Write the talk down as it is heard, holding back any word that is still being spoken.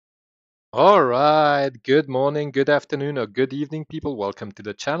All right, good morning, good afternoon, or good evening, people. Welcome to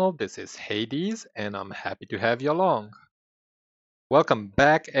the channel. This is Hades, and I'm happy to have you along. Welcome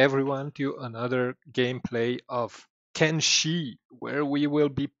back, everyone, to another gameplay of Kenshi, where we will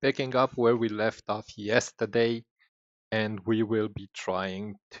be picking up where we left off yesterday, and we will be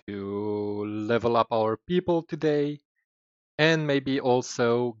trying to level up our people today, and maybe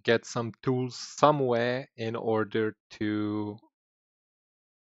also get some tools somewhere in order to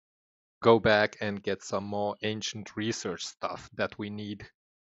go back and get some more ancient research stuff that we need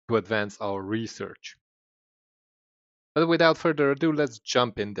to advance our research. But without further ado, let's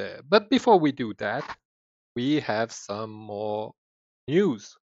jump in there. But before we do that, we have some more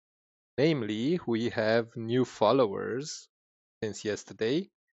news. Namely, we have new followers since yesterday,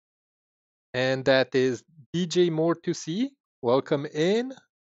 and that is DJ More to See. Welcome in.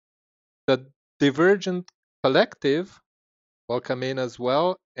 The Divergent Collective. Welcome in as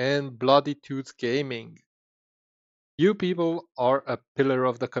well. And Bloody Tooth Gaming. You people are a pillar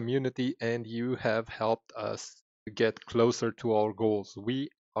of the community and you have helped us to get closer to our goals. We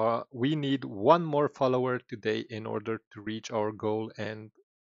need one more follower today in order to reach our goal and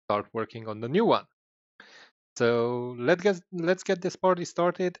start working on the new one. So let's get this party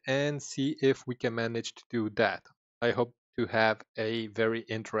started and see if we can manage to do that. I hope to have a very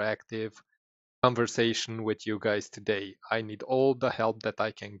interactive conversation with you guys today. I need all the help that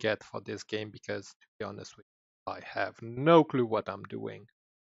I can get for this game because, to be honest with you, I have no clue what I'm doing.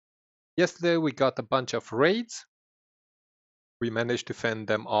 Yesterday we got a bunch of raids. We managed to fend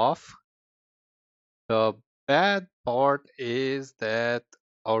them off. The bad part is that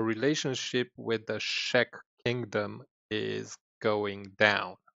our relationship with the Shek kingdom is going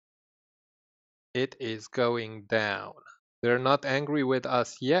down. It is going down. They're not angry with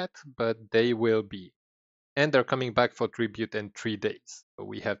us yet, but they will be. And they're coming back for tribute in 3 days. So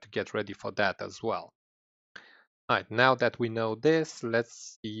we have to get ready for that as well. Alright, now that we know this,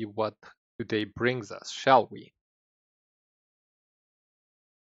 let's see what today brings us, shall we?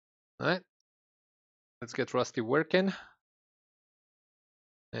 Alright, let's get Rusty working.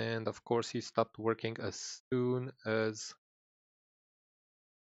 And of course he stopped working as soon as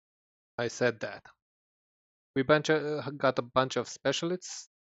I said that. We got a bunch of specialist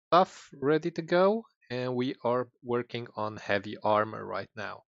stuff ready to go, and we are working on heavy armor right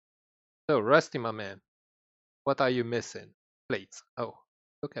now. So Rusty, my man, what are you missing? Plates. Oh,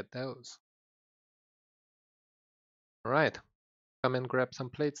 look at those. Alright, come and grab some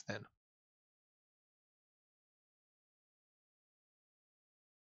plates then.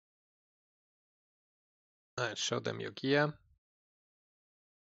 Alright, show them your gear.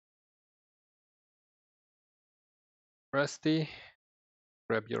 Rusty,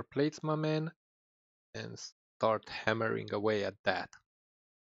 grab your plates, my man, and start hammering away at that.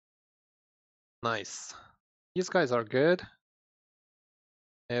 Nice. These guys are good.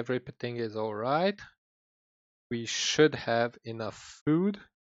 Everything is alright. We should have enough food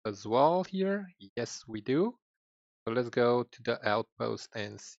as well here. Yes, we do. So let's go to the outpost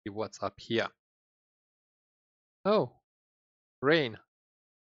and see what's up here. Oh, rain.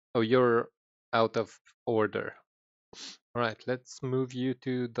 Oh, you're out of order. All right, let's move you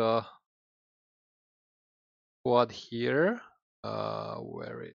to the quad here.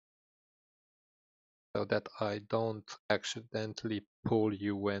 Where it so that I don't accidentally pull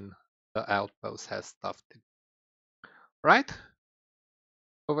you when the outpost has stuff to do. Right?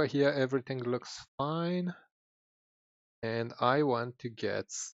 Over here, everything looks fine. And I want to get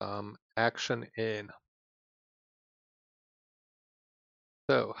some action in.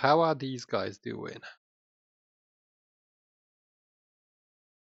 So, how are these guys doing?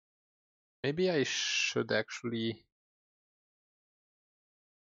 Maybe I should actually.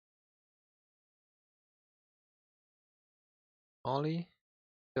 Ollie,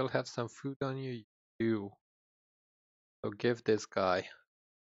 still have some food on you? You do. So give this guy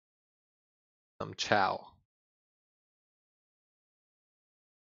some chow.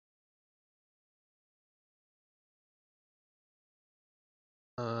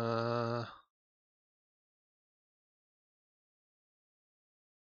 Uh,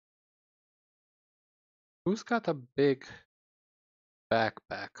 who's got a big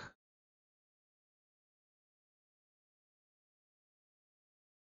backpack?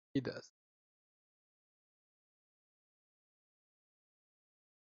 He does.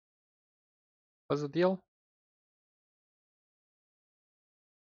 What's the deal?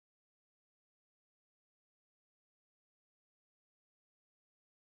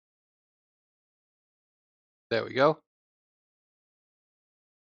 There we go.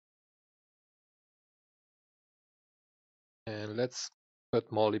 And let's Put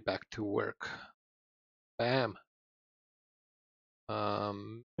Molly back to work. Bam.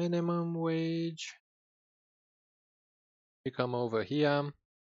 Minimum wage. You come over here.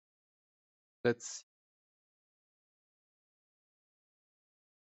 Let's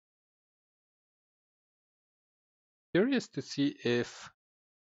curious to see if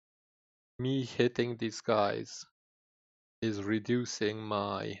me hitting these guys is reducing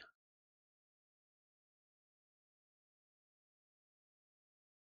my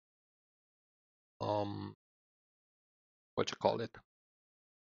what you call it?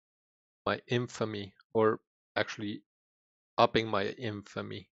 My infamy, or actually upping my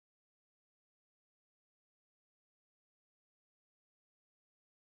infamy.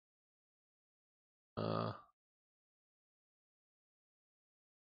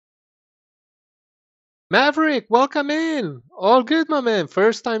 Maverick, welcome in. All good, my man.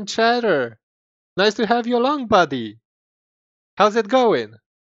 First time chatter. Nice to have you along, buddy. How's it going?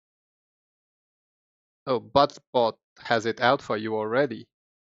 Oh, Buttspot has it out for you already.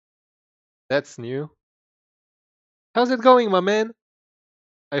 That's new. How's it going, my man?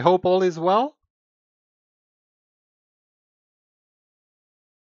 I hope all is well.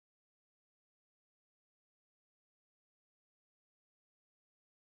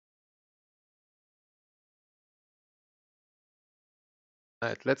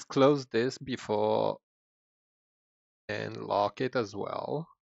 Alright, let's close this before and lock it as well.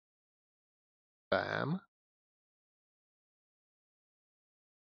 Bam.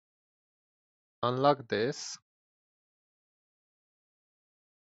 Unlock this.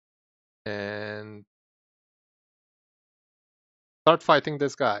 And start fighting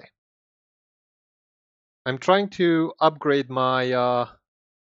this guy. I'm trying to upgrade my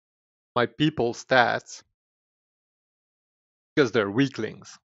people stats because they're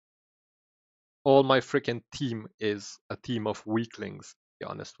weaklings. All my freaking team is a team of weaklings, to be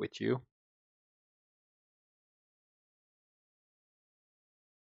honest with you.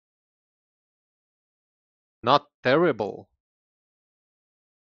 Not terrible.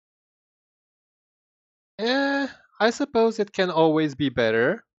 Eh, I suppose it can always be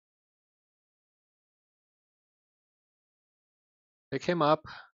better. Pick him up.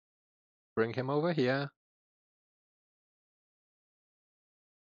 Bring him over here.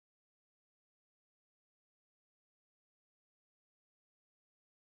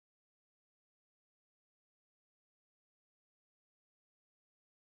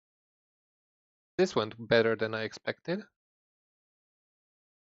 This went better than I expected.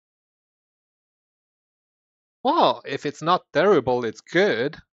 Well, if it's not terrible, it's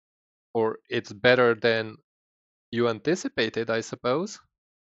good. Or it's better than you anticipated, I suppose.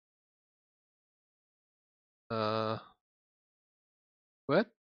 What?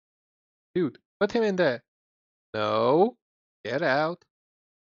 Dude, put him in there. No. Get out.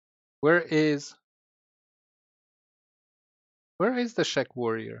 Where is the Shek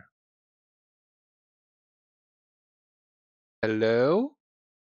warrior? Hello?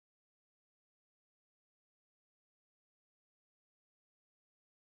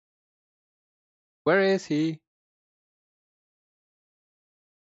 Where is he?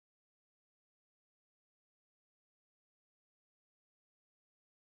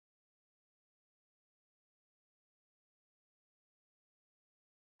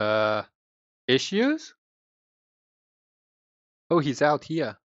 Issues? Oh, he's out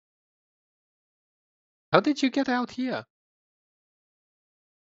here. How did you get out here?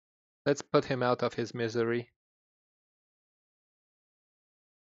 Let's put him out of his misery.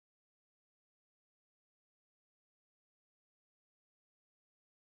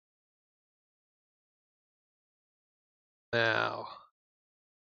 Now.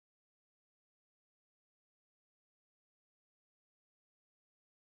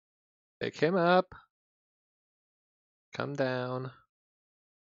 Pick him up. Come down.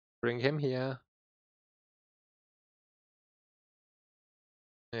 Bring him here.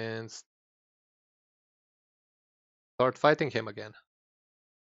 And start fighting him again.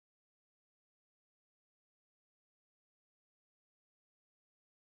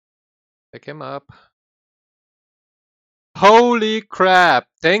 Pick him up. Holy crap!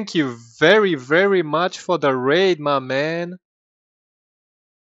 Thank you very, very much for the raid, my man.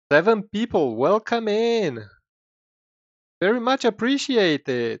 7 people, welcome in. Very much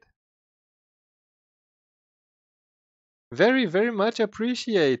appreciated. Very, very much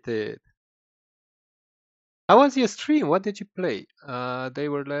appreciated. How was your stream? What did you play? They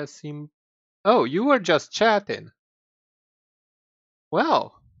were less seem. Oh, you were just chatting.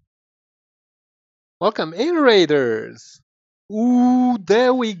 Well, welcome in, Raiders. Ooh,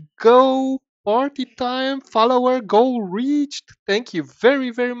 there we go. party time. Follower goal reached. Thank you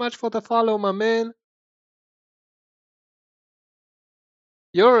very, very much for the follow, my man.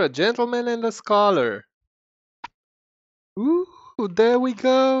 You're a gentleman and a scholar. Ooh, there we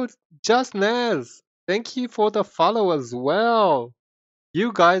go. Just Naz. Thank you for the follow as well.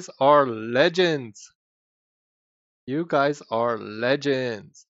 You guys are legends. You guys are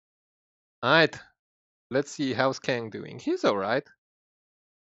legends. Alright, let's see how's Kang doing. He's alright.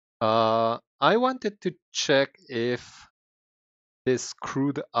 I wanted to check if this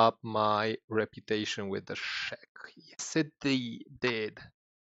screwed up my reputation with the Shek. Yes, it did.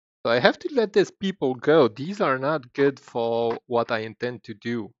 So I have to let these people go. These are not good for what I intend to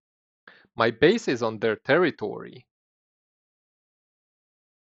do. My base is on their territory.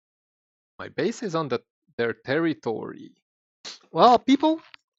 My base is on their territory. Well, people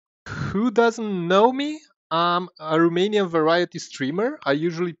who doesn't know me, I'm a Romanian variety streamer. I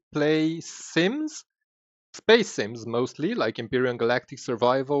usually play Sims, space Sims mostly, like Imperial Galactic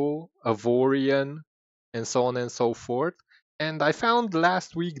Survival, Avorian, and so on and so forth. And I found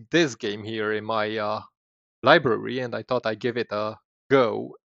last week this game here in my library, and I thought I'd give it a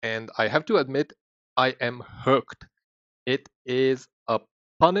go. And I have to admit, I am hooked. It is a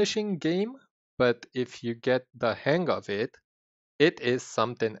punishing game, but if you get the hang of it, it is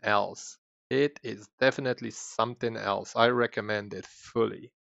something else. It is definitely something else. I recommend it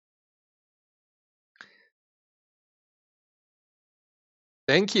fully.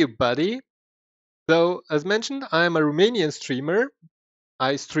 Thank you, buddy. So, as mentioned, I'm a Romanian streamer.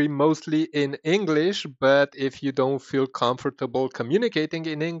 I stream mostly in English, but if you don't feel comfortable communicating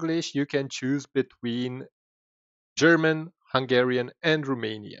in English, you can choose between German, Hungarian, and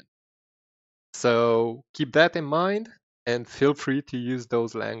Romanian. So keep that in mind and feel free to use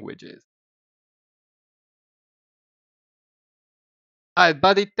those languages. Alright,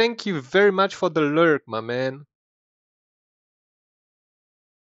 buddy, thank you very much for the lurk, my man.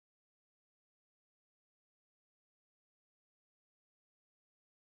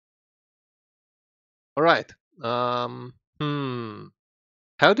 Alright. Um, hmm.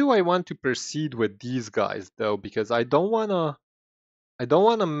 How do I want to proceed with these guys though? Because I don't wanna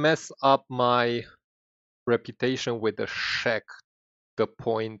mess up my reputation with the Shek, the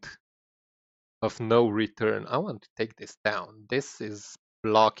point of no return. I want to take this down. This is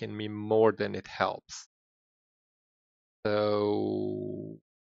blocking me more than it helps. So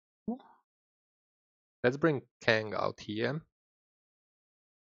let's bring Kang out here.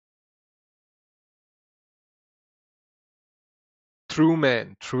 True,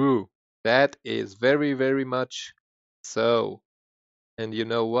 man, true. That is very, very much so. And you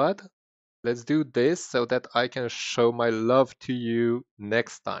know what? Let's do this so that I can show my love to you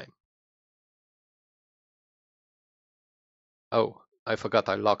next time. Oh, I forgot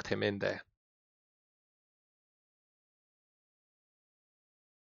I locked him in there.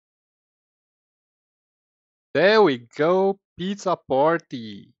 There we go. Pizza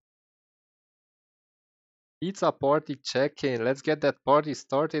party. Pizza party check-in. Let's get that party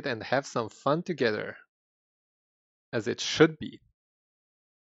started and have some fun together. As it should be.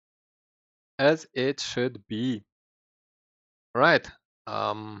 As it should be. Right.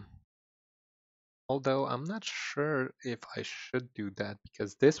 Um, Although I'm not sure if I should do that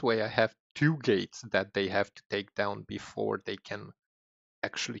because this way I have two gates that they have to take down before they can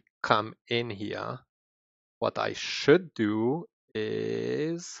actually come in here. What I should do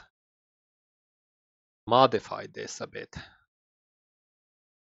is modify this a bit.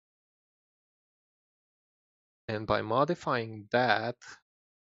 And by modifying that,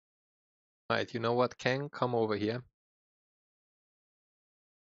 right, you know what, Ken, come over here.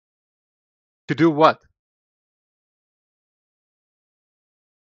 To do what?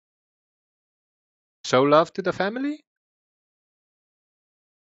 Show love to the family?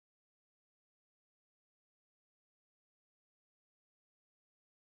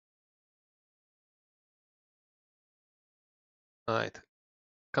 Right.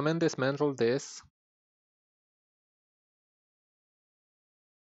 Come and dismantle this.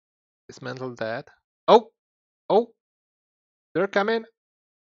 Dismantle that. Oh! Oh! They're coming!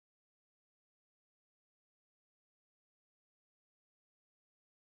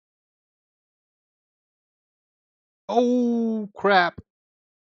 Oh, crap!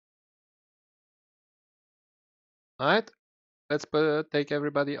 Alright, let's take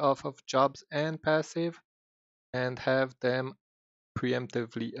everybody off of jobs and passive and have them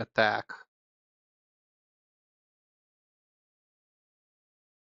preemptively attack.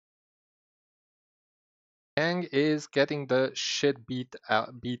 Kang is getting the shit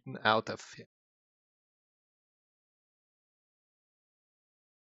beaten out of him.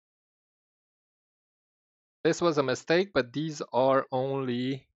 This was a mistake, but these are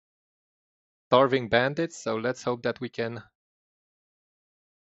only starving bandits, so let's hope that we can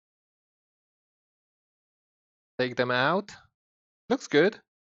take them out. Looks good.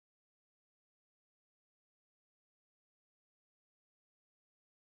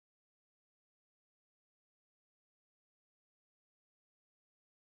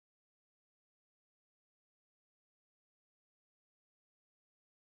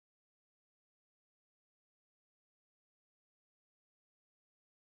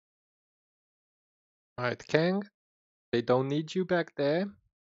 Alright, Kang, they don't need you back there.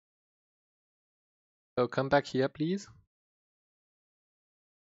 So come back here, please.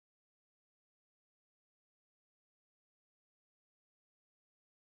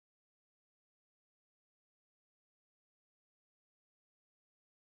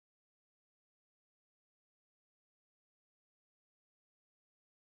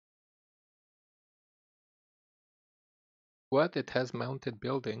 What? It has mounted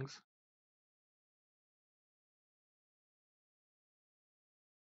buildings.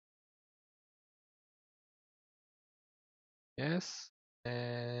 Yes.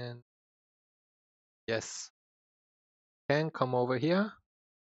 And yes. Kang, come over here.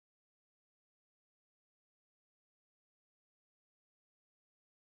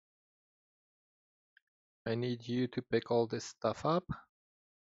 I need you to pick all this stuff up.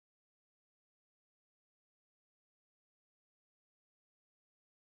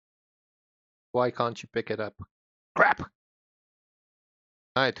 Why can't you pick it up? Crap!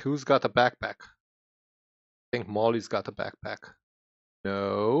 Alright, who's got a backpack? I think Molly's got a backpack.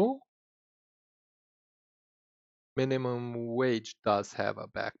 No. Minimum wage does have a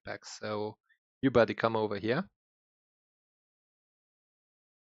backpack, so you buddy come over here.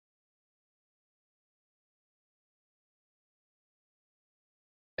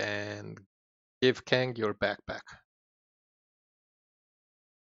 And give Kang your backpack.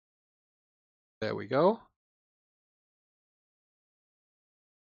 There we go.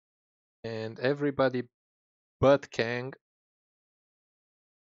 And everybody but Kang,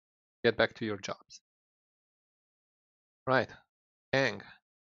 get back to your jobs. Right, Kang,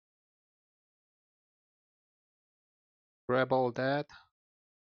 grab all that.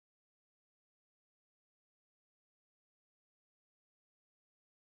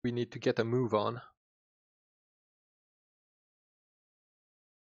 We need to get a move on.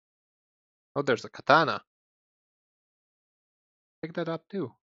 Oh, there's a katana. Pick that up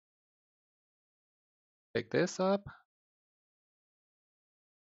too. Pick this up.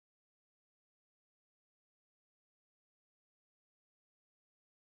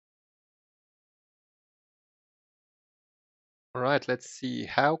 All right, let's see.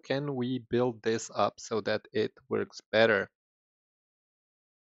 How can we build this up so that it works better?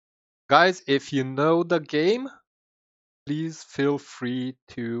 Guys, if you know the game, please feel free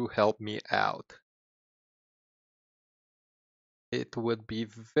to help me out. It would be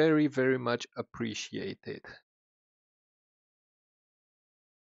very, very much appreciated.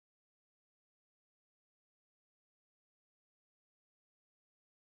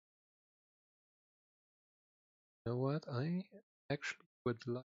 You know what? I actually would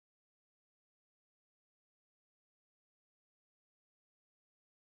like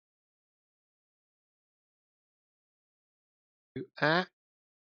to add.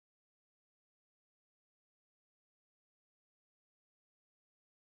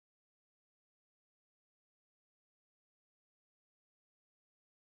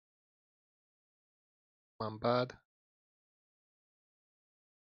 One bud.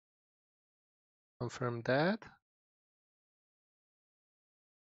 Confirm that.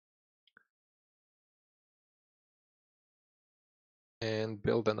 And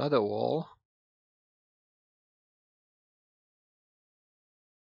build another wall.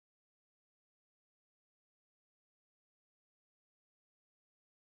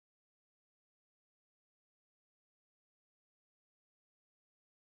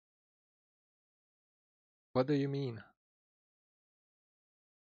 What do you mean?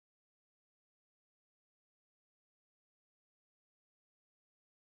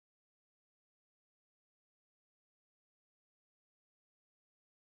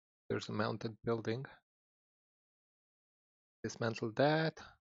 There's a mounted building. Dismantle that.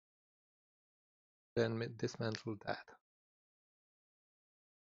 Then dismantle that.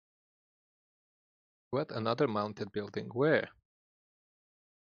 What? Another mounted building? Where?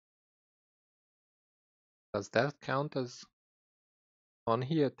 Does that count as on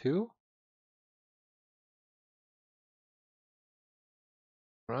here too?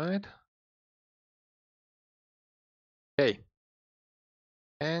 Right? Okay.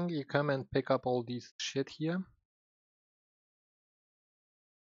 Kang, you come and pick up all these shit here.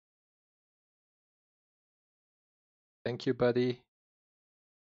 Thank you, buddy.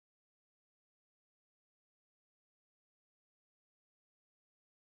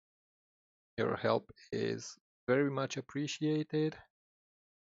 Your help is very much appreciated.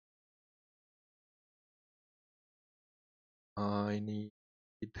 I need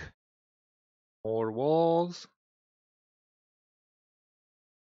more walls.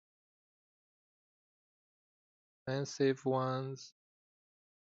 Expensive ones.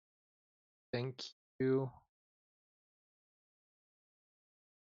 Thank you.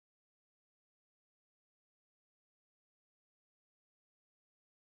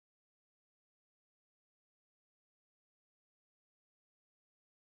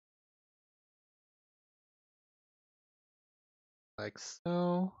 Like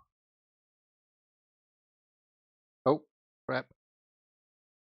so. Oh, crap.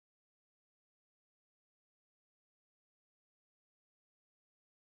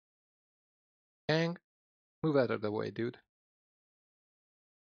 Kang, move out of the way, dude.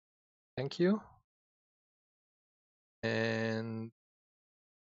 Thank you. And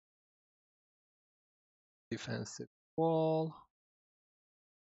defensive wall.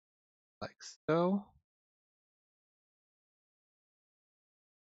 Like so.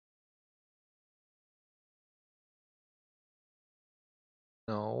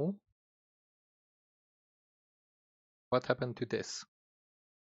 No. What happened to this?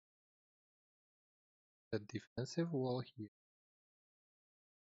 The defensive wall here.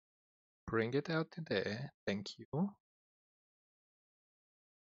 Bring it out to there. Thank you.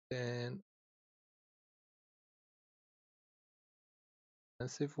 Then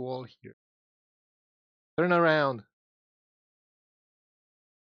defensive wall here. Turn around.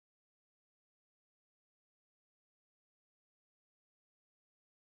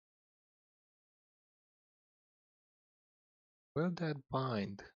 Will that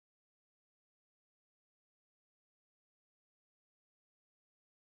bind?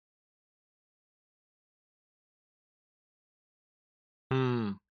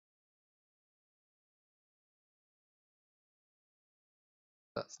 Hmm.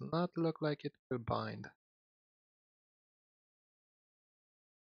 Does not look like it will bind.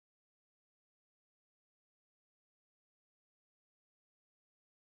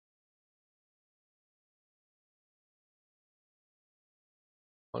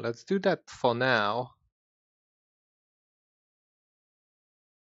 Well, let's do that for now.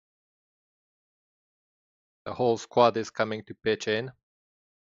 The whole squad is coming to pitch in.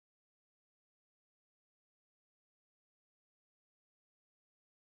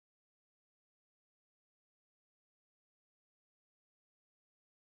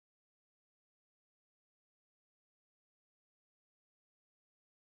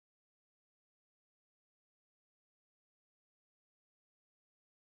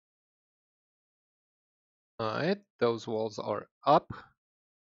 Alright, those walls are up.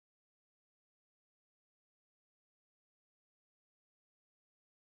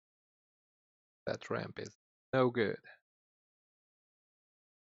 That ramp is no good.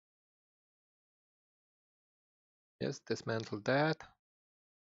 Yes, dismantle that.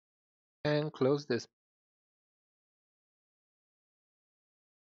 And close this.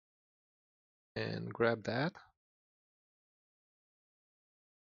 And grab that.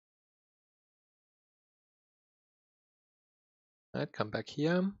 Alright, come back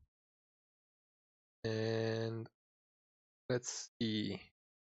here. And let's see.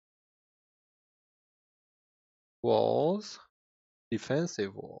 Walls.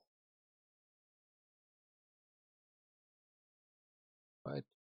 Defensive wall. Right.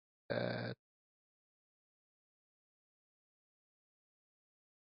 That.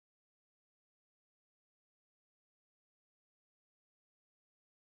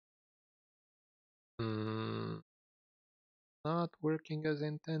 Not working as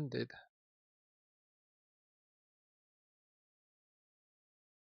intended.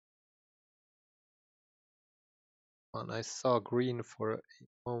 And I saw green for a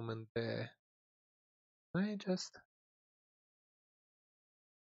moment there. I just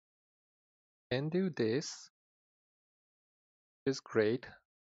can do this. Is great.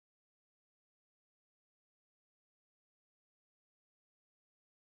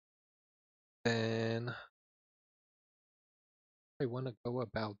 Then I want to go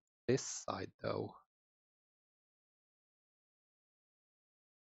about this side though.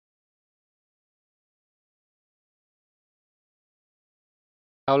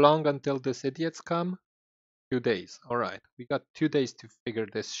 How long until these idiots come? 2 days. Alright, we got 2 days to figure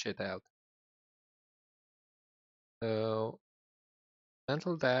this shit out. So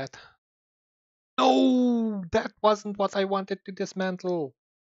Dismantle that. No, that wasn't what I wanted to dismantle.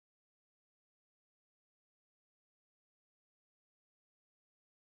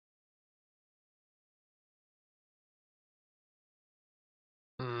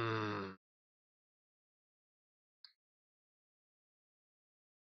 Hmm.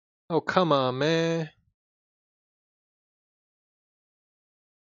 Oh, come on, man.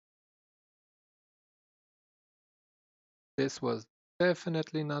 This was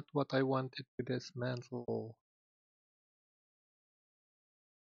definitely not what I wanted to dismantle.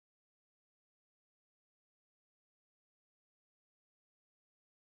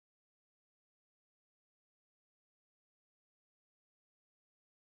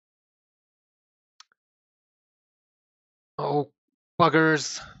 Oh,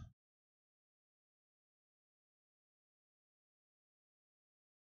 buggers.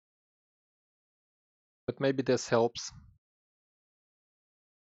 But maybe this helps.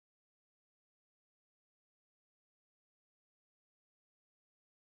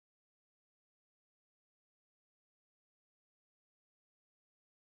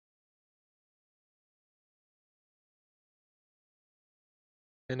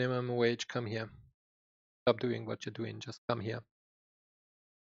 Minimum wage, come here. Stop doing what you're doing, just come here.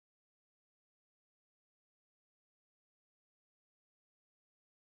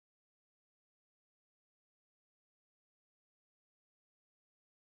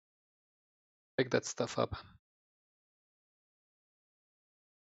 Pick that stuff up.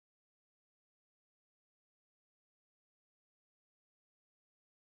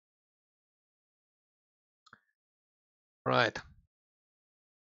 Right.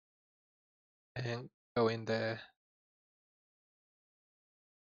 And go in there.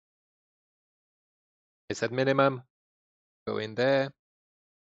 I said minimum. Go in there.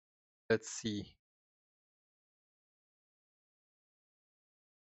 Let's see.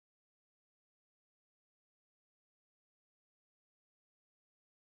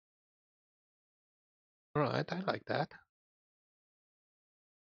 Alright, I like that.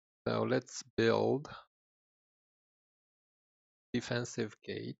 So let's build defensive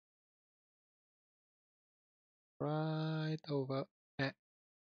gate right over.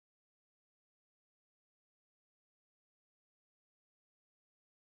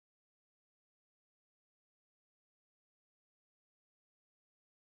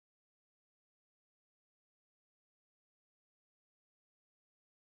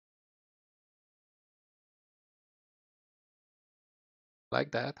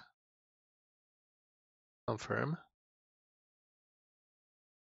 Like that. Confirm.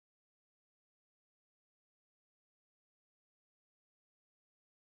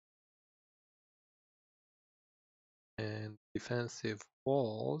 And defensive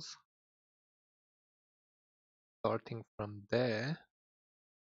walls starting from there.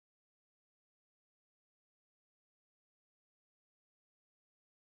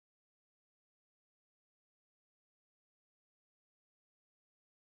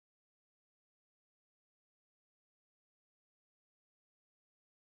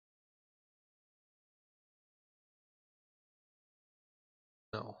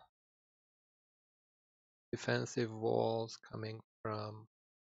 No. Defensive walls coming from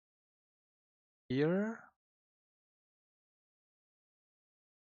here.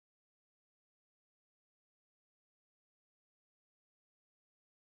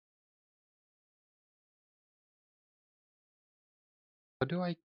 How do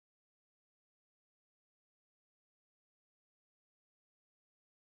I?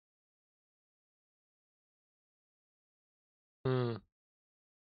 Hmm,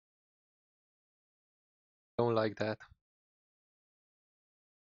 don't like that.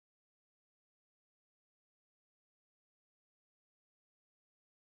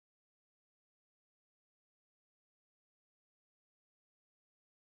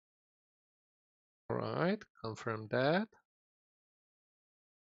 Alright, confirm that.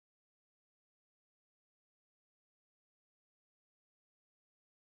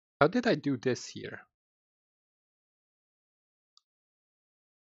 How did I do this here?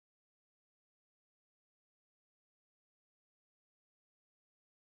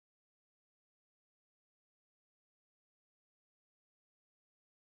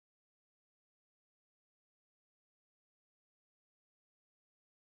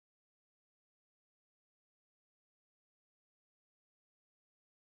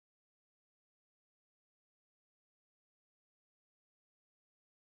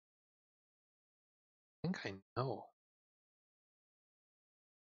 I think I know.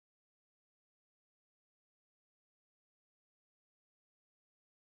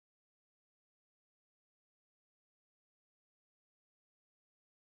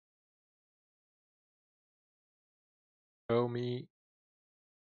 Show me.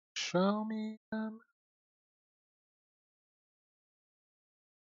 Show me them.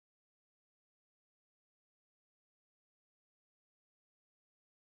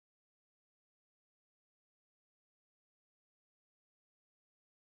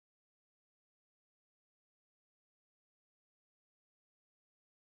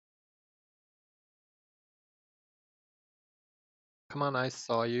 Come on, I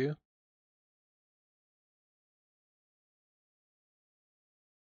saw you.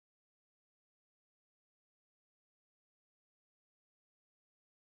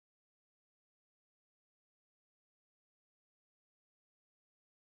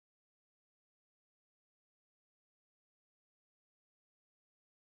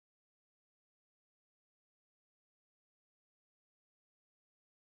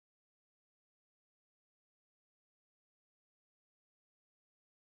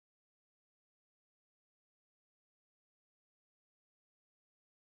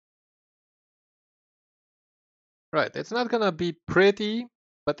 Right, it's not gonna be pretty,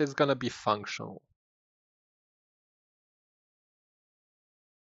 but it's gonna be functional.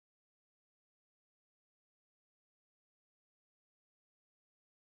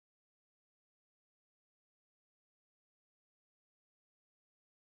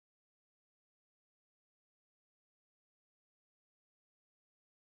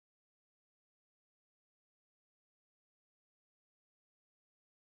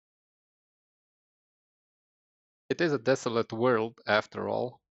 It is a desolate world, after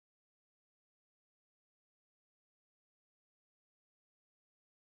all.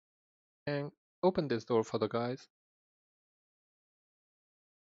 And open this door for the guys.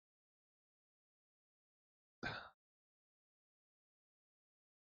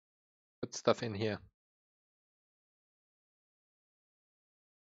 Put stuff in here.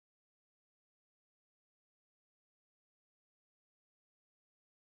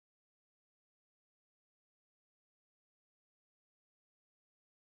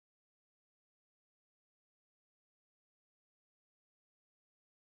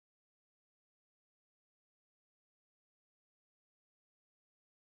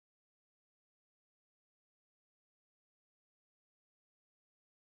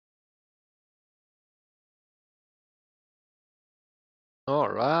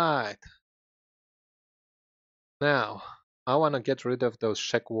 Alright. Now, I want to get rid of those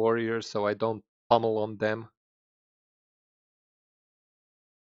Shek warriors so I don't pummel on them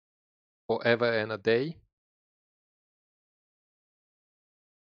forever and a day.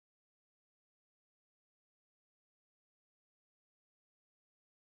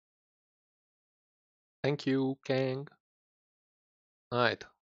 Thank you, Kang. Alright.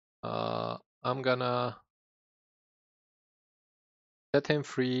 I'm gonna set him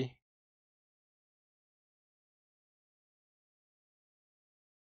free.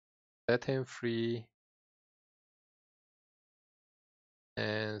 Set him free.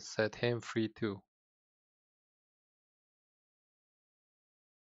 And set him free too.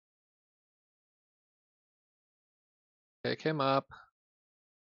 Pick him up.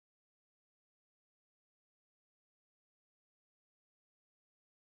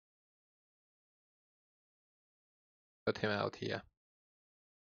 Put him out here.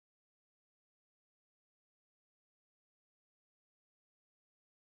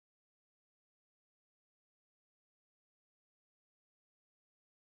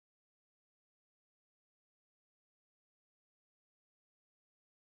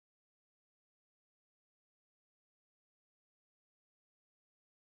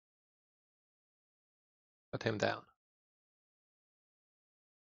 Put him down.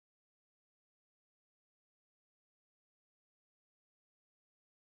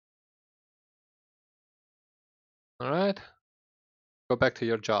 Alright. Go back to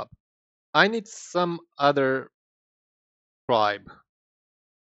your job. I need some other tribe.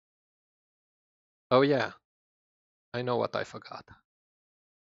 Oh yeah. I know what I forgot.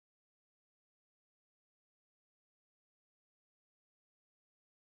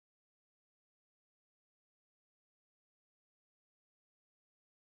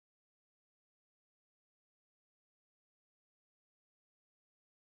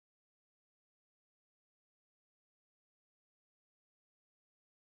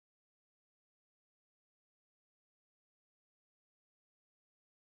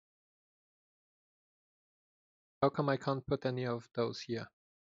 How come I can't put any of those here?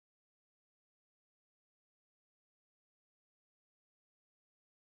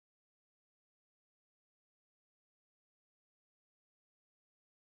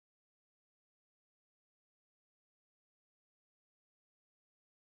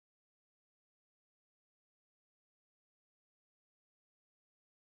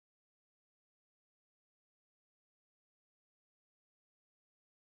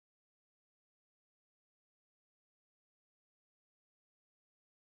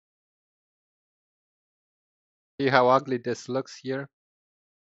 See how ugly this looks here?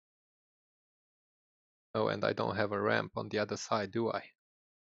 Oh, and I don't have a ramp on the other side, do I?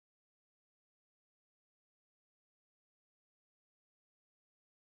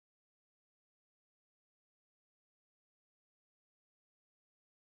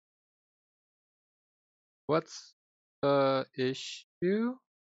 What's the issue?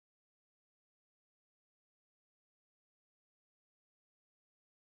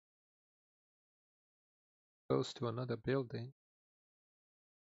 Goes to another building.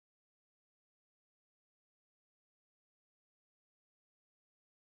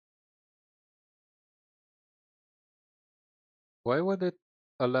 Why would it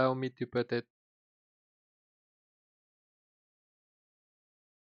allow me to put it?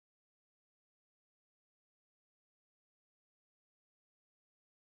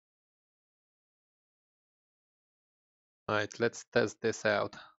 Alright, let's test this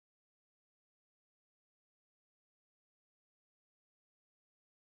out.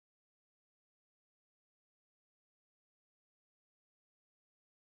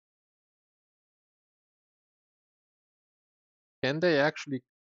 Can they actually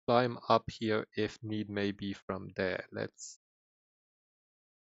climb up here if need may be from there? Let's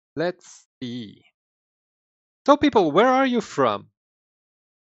see. So people, where are you from?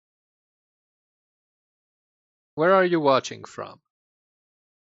 Where are you watching from?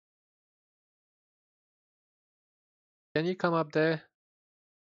 Can you come up there?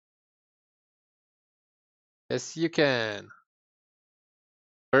 Yes, you can.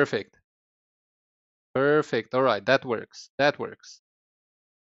 Perfect. Perfect. All right, that works. That works.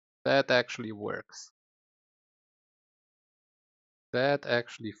 That actually works. That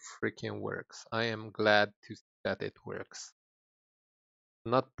actually freaking works. I am glad to see that it works.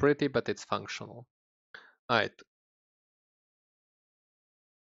 Not pretty, but it's functional. Alright.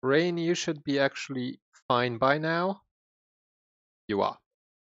 Rain, you should be actually fine by now. You are.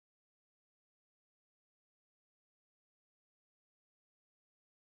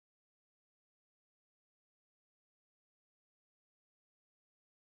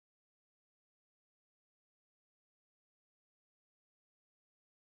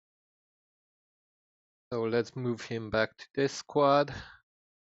 So let's move him back to this squad.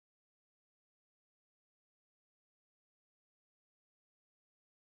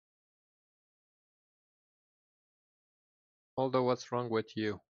 Although, what's wrong with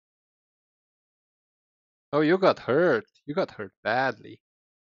you? Oh, you got hurt. You got hurt badly.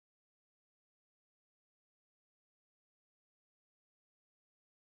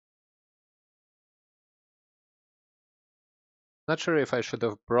 Not sure if I should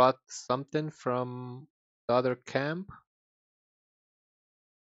have brought something from the other camp.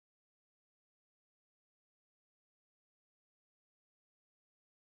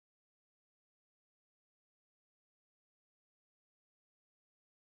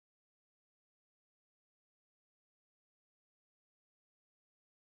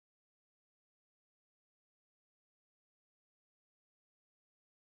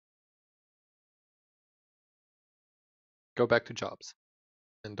 Go back to jobs.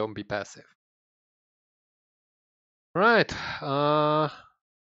 And don't be passive. Right.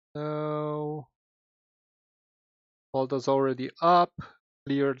 So all those already up.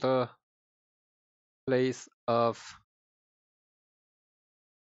 Clear the place of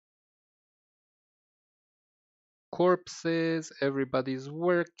corpses. Everybody's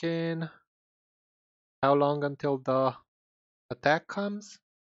working. How long until the attack comes?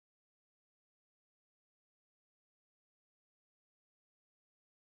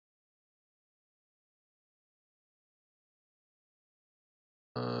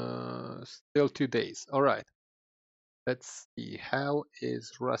 Still 2 days. All right. Let's see. How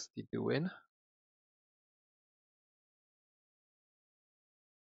is Rusty doing?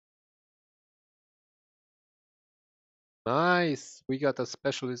 Nice. We got a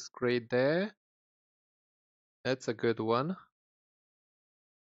specialist grade there. That's a good one.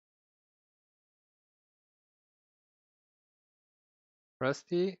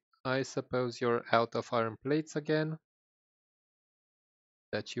 Rusty, I suppose you're out of iron plates again.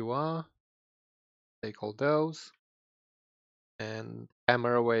 That you are. Take all those. And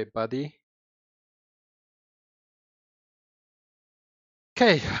hammer away, buddy.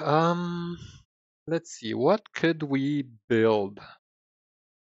 Okay, let's see. What could we build?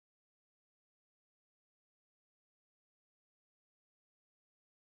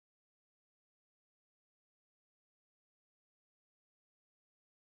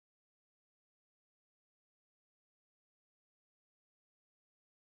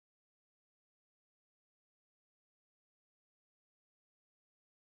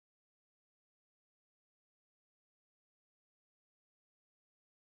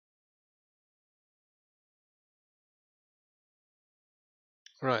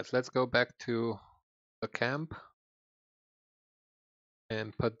 Right, let's go back to the camp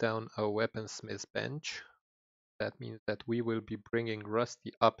and put down a weaponsmith bench. That means that we will be bringing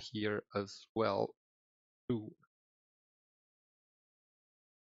Rusty up here as well soon.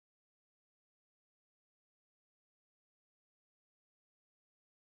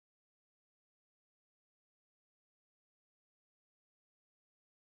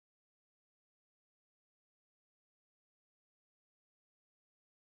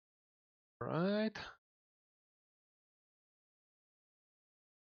 Right.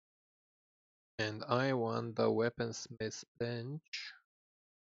 And I want the weaponsmith bench.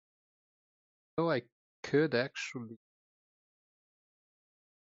 So I could actually.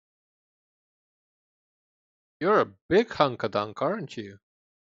 You're a big hunkadunk, aren't you?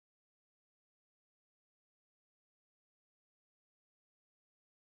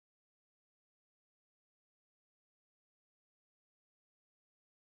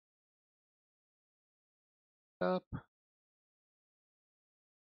 Up,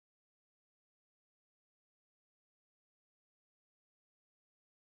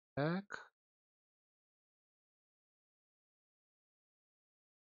 back.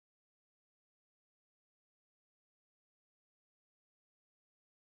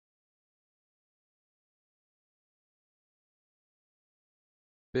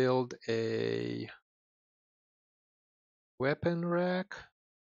 Build a weapon rack.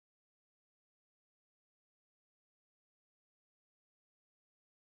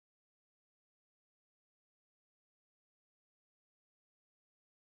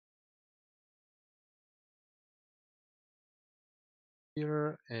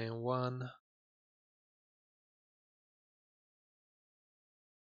 Here and one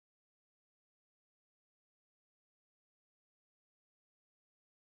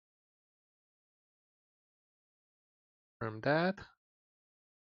from that.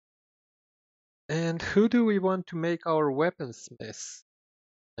 And who do we want to make our weaponsmiths?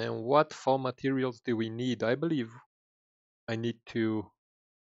 And what fall materials do we need? I believe I need to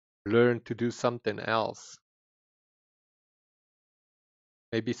learn to do something else.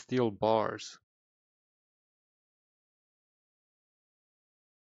 Maybe steel bars.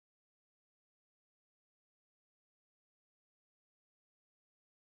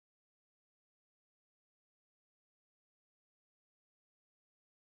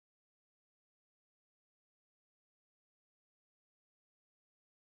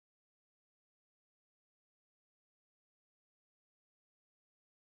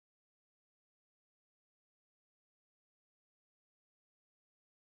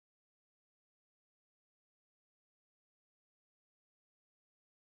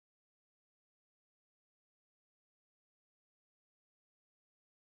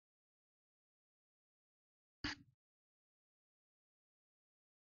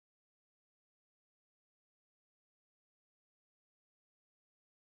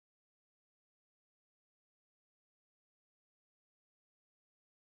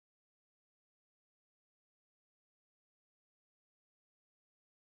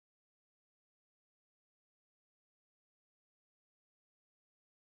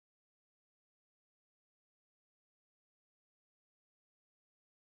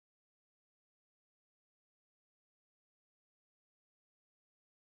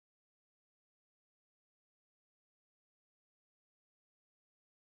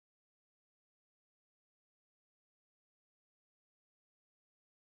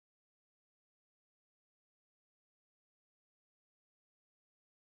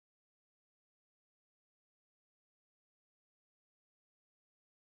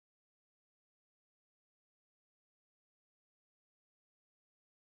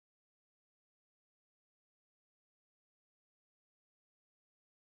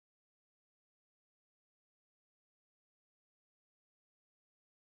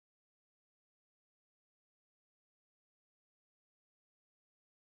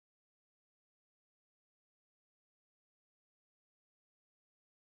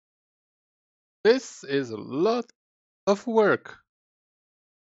 This is a lot of work.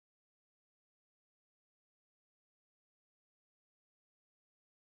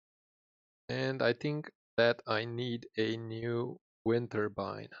 And I think that I need a new wind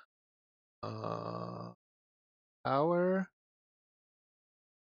turbine. Uh, Power,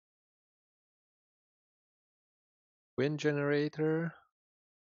 wind generator,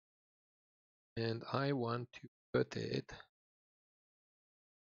 and I want to put it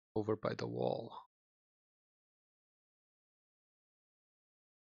over by the wall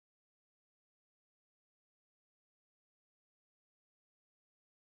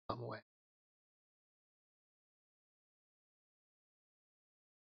somewhere.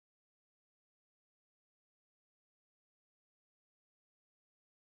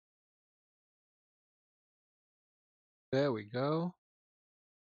 There we go.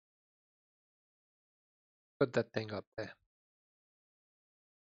 Put that thing up there.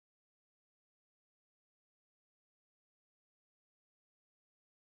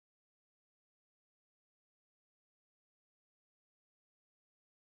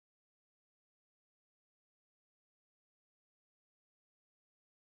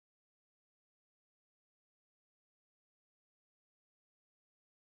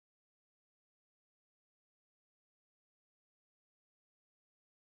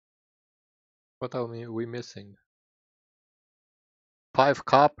 What are we missing? 5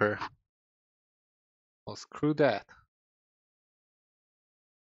 copper. Oh, screw that.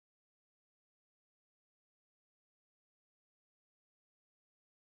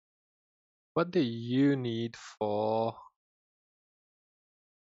 What do you need for...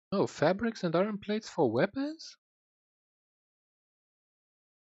 Oh, fabrics and iron plates for weapons?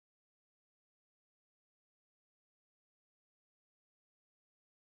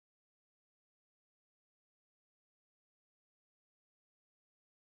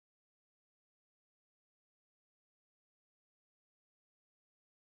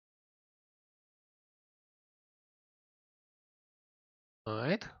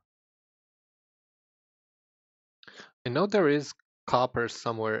 Alright. I know there is copper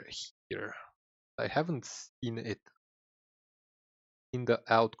somewhere here. I haven't seen it in the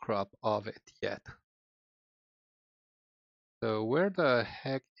outcrop of it yet. So where the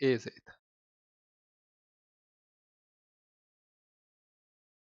heck is it?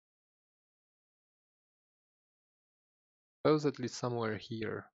 Supposedly somewhere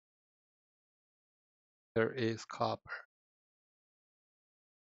here there is copper.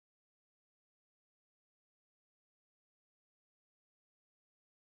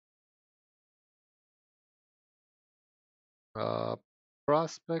 Uh,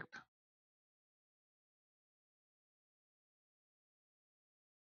 prospect.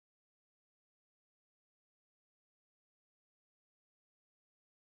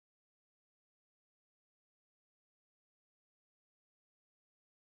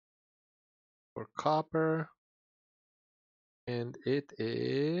 For copper, and it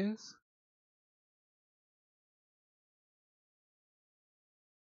is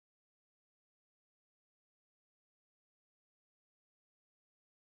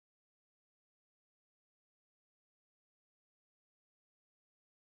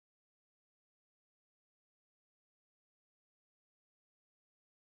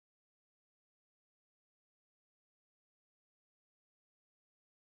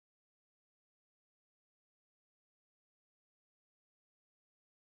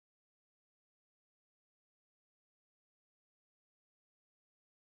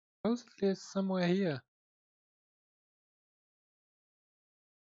supposedly it's somewhere here.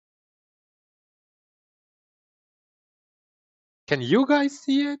 Can you guys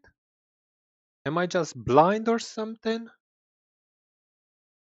see it? Am I just blind or something?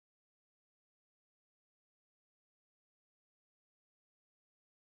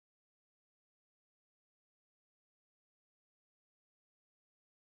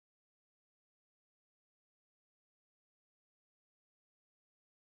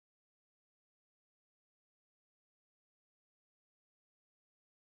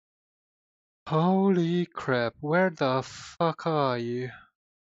 Holy crap, where the fuck are you?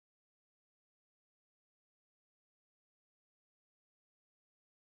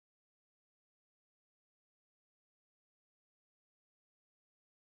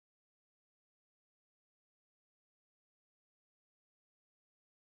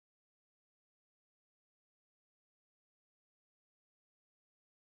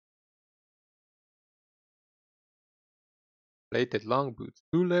 Plated long boots.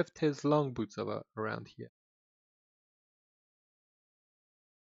 Who left his long boots around here?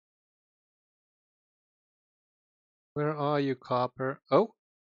 Where are you, copper? Oh,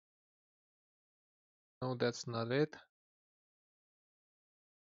 no, that's not it.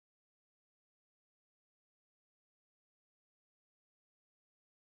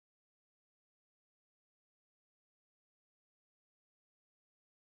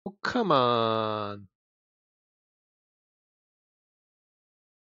 Oh, come on.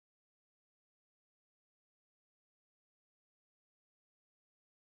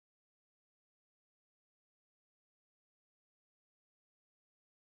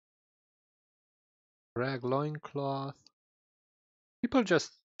 Rag loincloth. People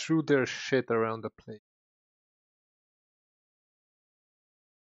just threw their shit around the place.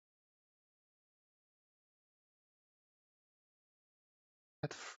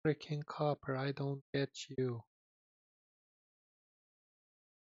 That freaking copper, I don't get you.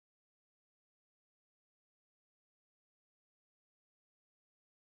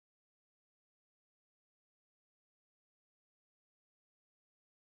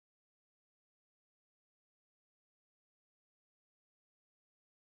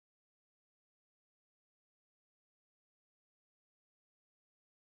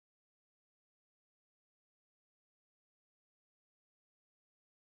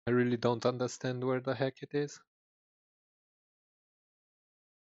 I really don't understand where the heck it is.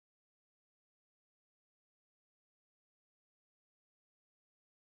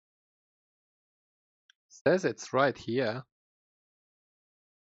 Says it's right here.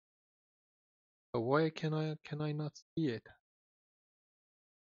 But why can I not see it?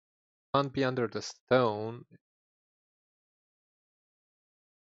 Can't be under the stone.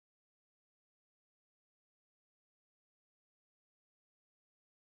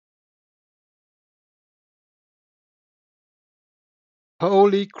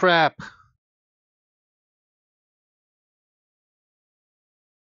 Holy crap!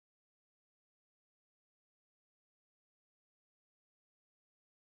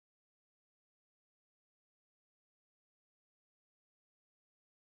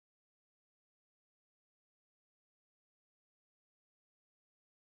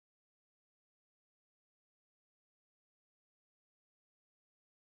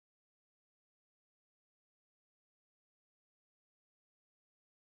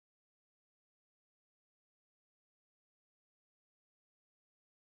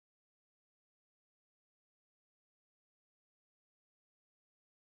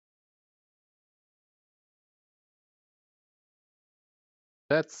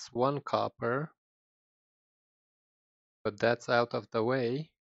 That's one copper, but that's out of the way.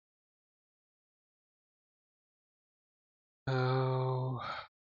 Oh,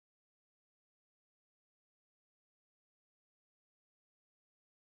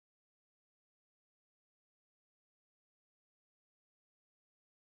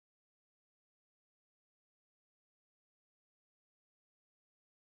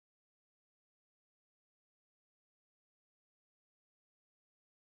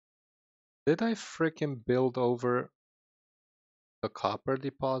 did I freaking build over the copper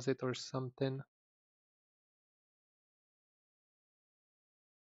deposit or something?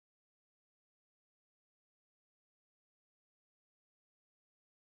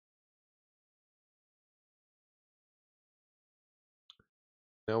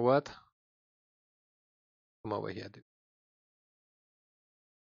 You know what? Come over here, dude.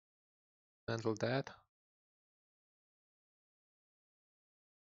 Handle that.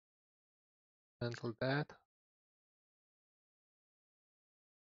 Handle that.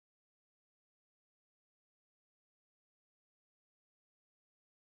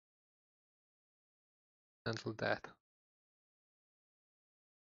 Handle that.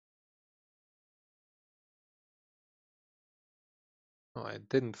 Oh, I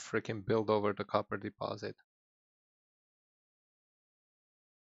didn't freaking build over the copper deposit.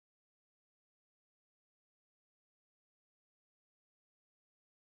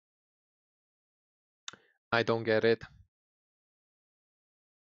 I don't get it.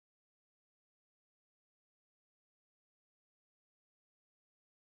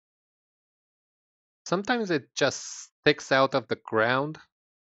 Sometimes it just sticks out of the ground,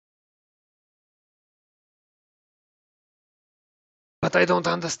 but I don't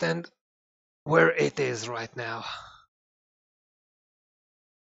understand where it is right now.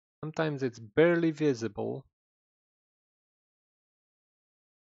 Sometimes it's barely visible.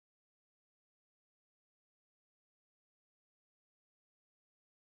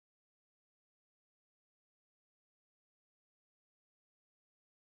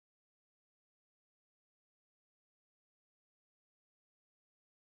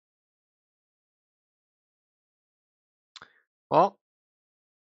 Well,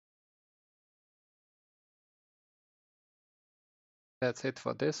 that's it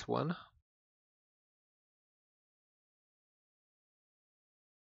for this one.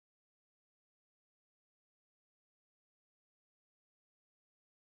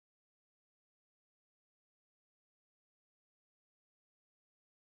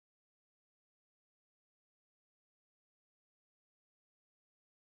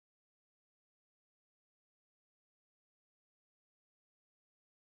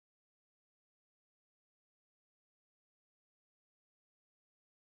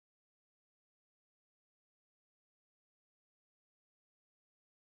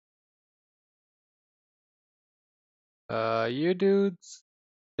 You dudes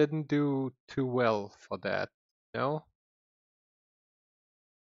didn't do too well for that, no?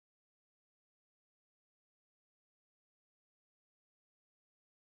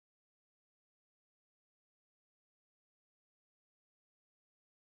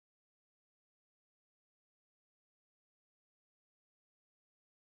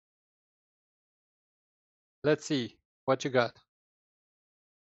 Let's see what you got.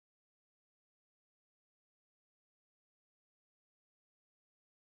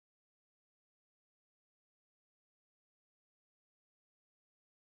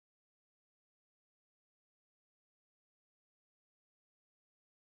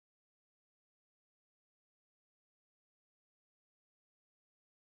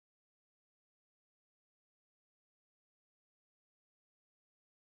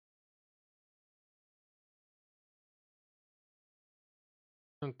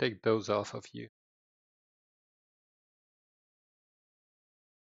 And take those off of you.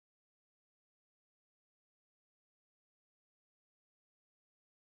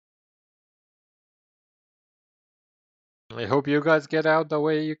 I hope you guys get out the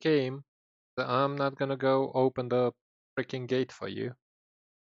way you came. I'm not gonna go open the freaking gate for you.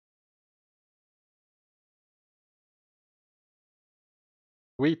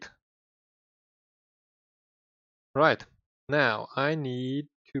 Wheat. Right. Now I need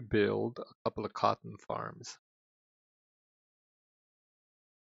to build a couple of cotton farms.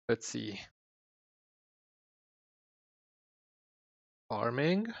 Let's see.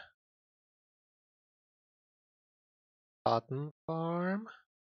 Farming. Cotton farm.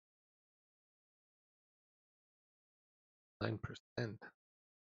 9%.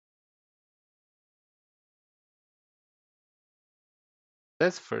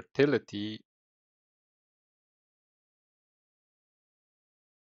 That's fertility.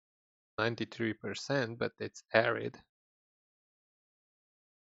 93%, but it's arid.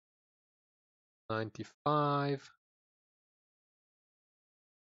 95.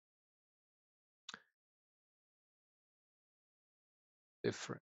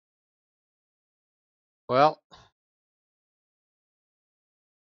 Different. Well,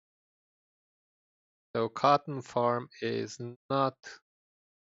 so cotton farm is not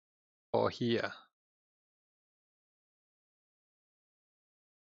for here.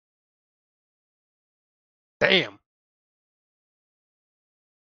 Damn.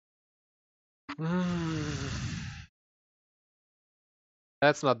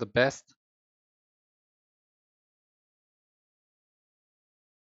 That's not the best.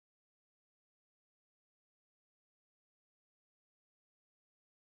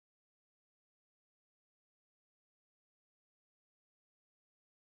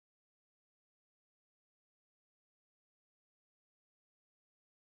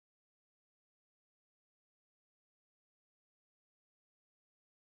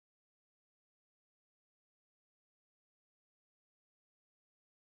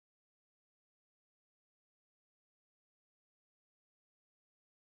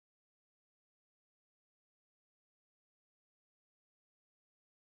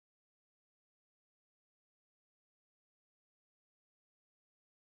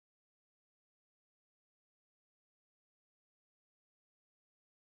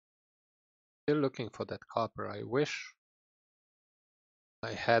 Still looking for that copper. I wish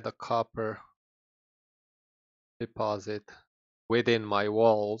I had a copper deposit within my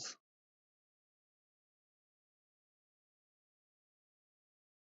walls.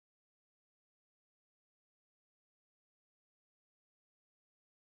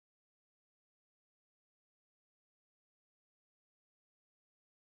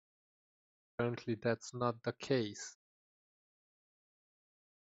 Apparently that's not the case.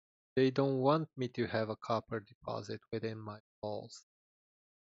 They don't want me to have a copper deposit within my walls.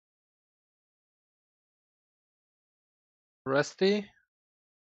 Rusty?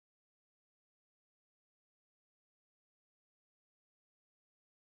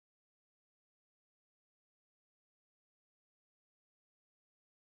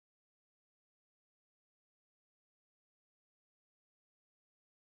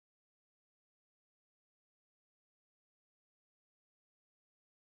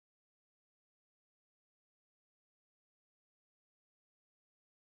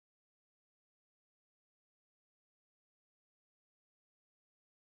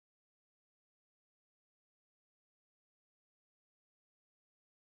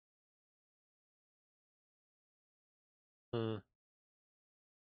 Hmm.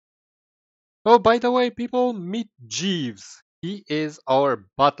 Oh, by the way, people, meet Jeeves. He is our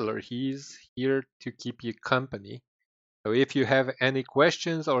butler. He's here to keep you company. So if you have any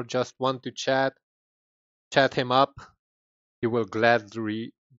questions or just want to chat him up, he will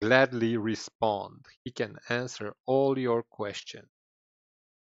gladly respond. He can answer all your questions.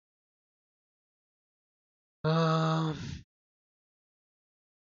 Um,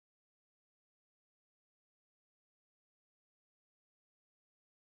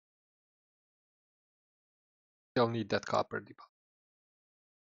 Still need that copper deposit.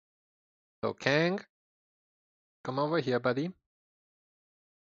 So Kang, come over here, buddy.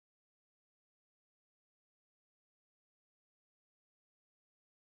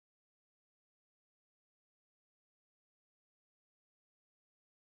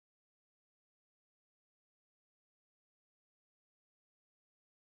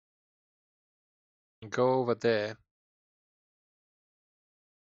 Go over there.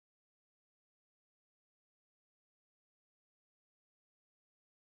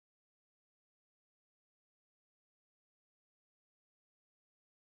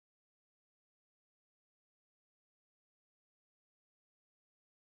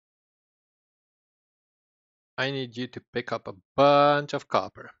 I need you to pick up a bunch of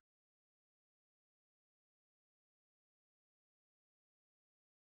copper.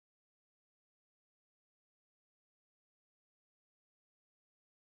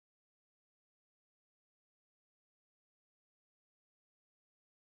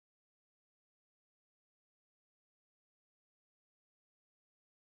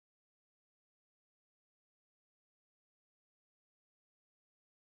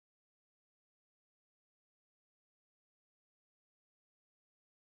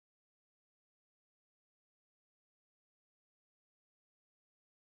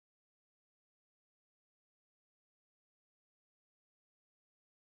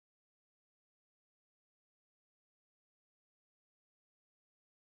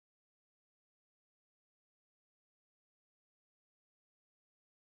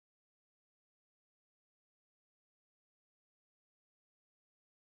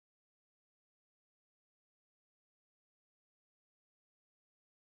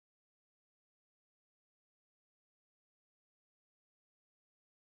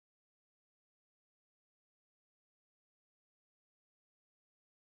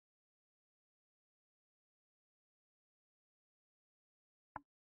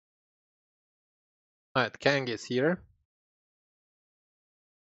 Alright, Kang is here.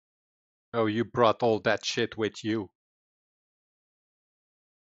 Oh, you brought all that shit with you.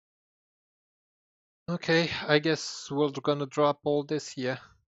 Okay, I guess we're gonna drop all this here.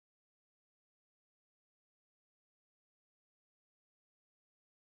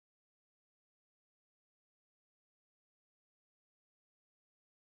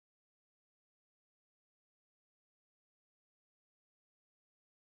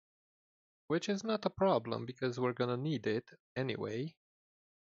 Which is not a problem because we're gonna need it anyway.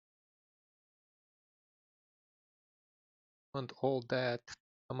 Want all that,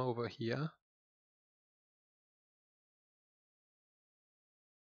 come over here.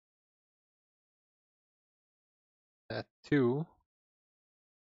 That too.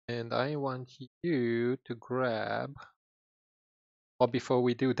 And I want you to grab, or before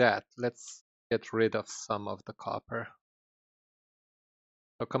we do that, let's get rid of some of the copper.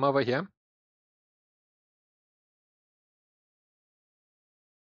 So come over here.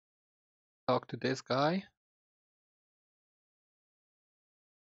 Talk to this guy.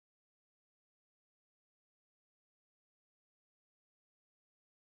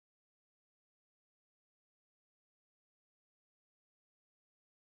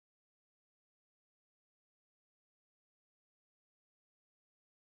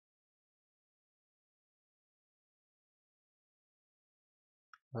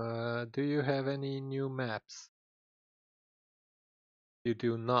 Do you have any new maps? You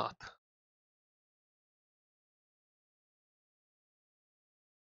do not.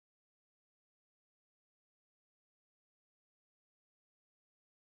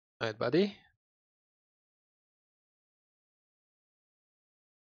 Alright, buddy.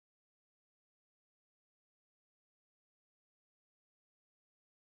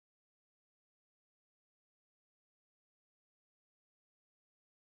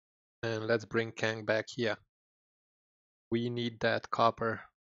 And let's bring Kang back here. We need that copper.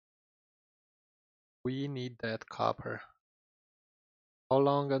 We need that copper. How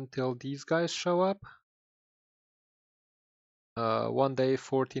long until these guys show up? 1 day,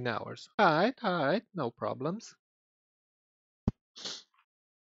 14 hours. Alright, no problems.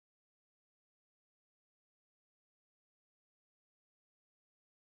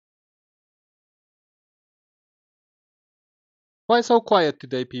 Why so quiet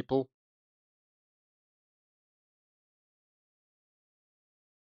today, people?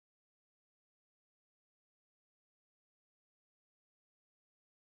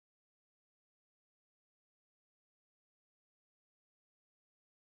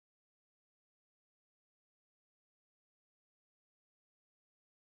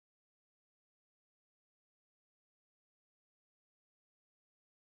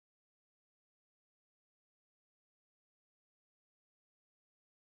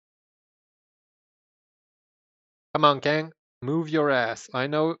 Come on, Kang. Move your ass. I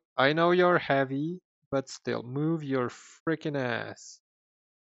know you're heavy, but still, move your freaking ass.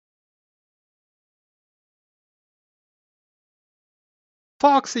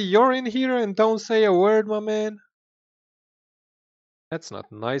 Foxy, you're in here and don't say a word, my man. That's not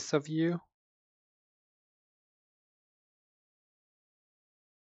nice of you.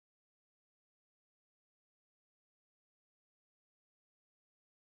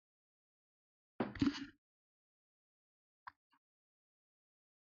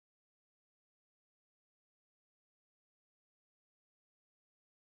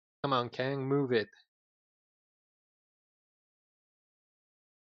 Come on, Kang, move it.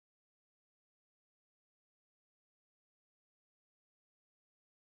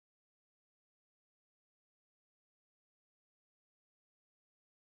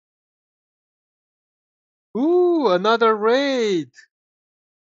 another raid.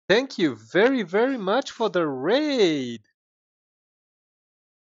 Thank you very, very much for the raid.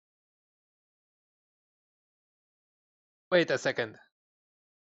 Wait a second.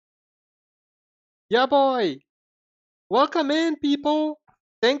 Yeah, boy. Welcome in, people.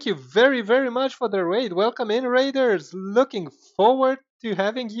 Thank you very, very much for the raid. Welcome in, raiders. Looking forward to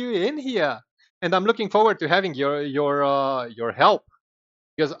having you in here, and I'm looking forward to having your help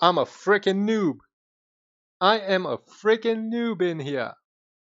because I'm a freaking noob. I am a freaking noob in here.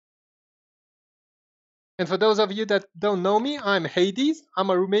 And for those of you that don't know me, I'm Hades.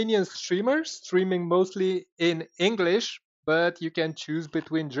 I'm a Romanian streamer, streaming mostly in English, but you can choose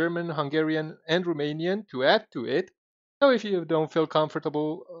between German, Hungarian, and Romanian to add to it. So if you don't feel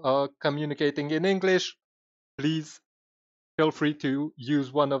comfortable communicating in English, please feel free to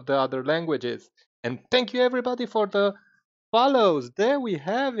use one of the other languages. And thank you everybody for the follows. There we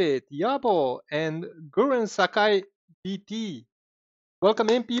have it. Yabo and Gurren Sakai DT. Welcome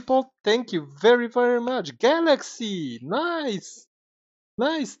in, people. Thank you very, very much. Galaxy, nice,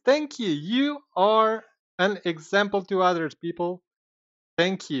 nice. Thank you. You are an example to others, people.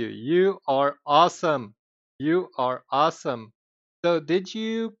 Thank you. You are awesome. You are awesome. So, did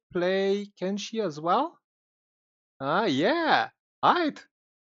you play Kenshi as well? Ah, yeah. Right.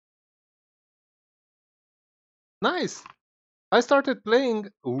 Nice. I started playing.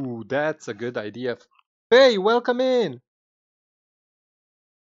 Ooh, that's a good idea. Hey, welcome in.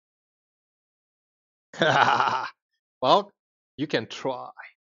 Well, you can try.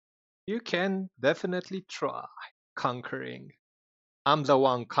 You can definitely try conquering. I'm the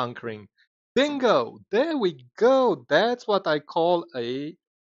one conquering. Bingo! There we go. That's what I call a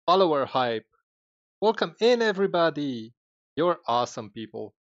follower hype. Welcome in, everybody. You're awesome,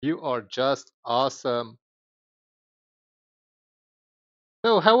 people. You are just awesome.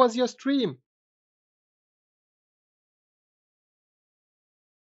 So, how was your stream?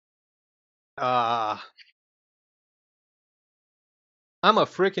 Ah, I'm a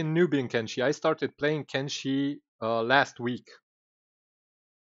freaking newbie in Kenshi. I started playing Kenshi last week.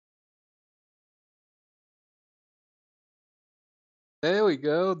 There we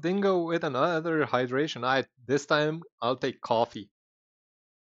go. Dingo with another hydration. This time I'll take coffee.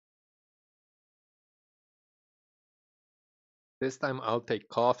 This time I'll take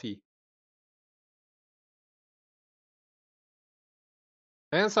coffee.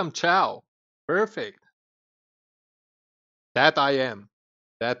 And some chow. Perfect. That I am.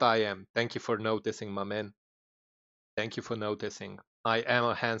 That I am. Thank you for noticing, my man. Thank you for noticing. I am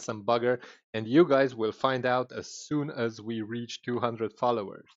a handsome bugger, and you guys will find out as soon as we reach 200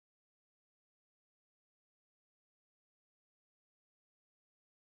 followers.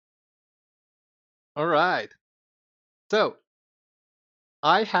 Alright. So,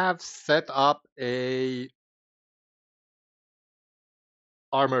 I have set up a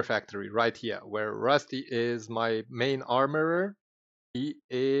armor factory right here, where Rusty is my main armorer. He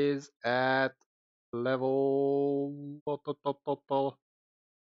is at level.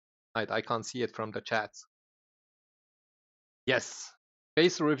 I can't see it from the chats. Yes,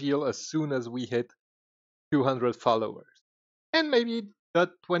 face reveal as soon as we hit 200 followers. And maybe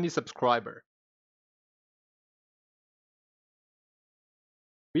the 20 subscriber.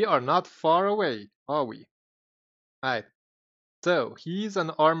 We are not far away, are we? Alright, so he's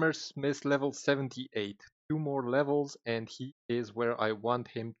an armor smith level 78. 2 more levels and he is where I want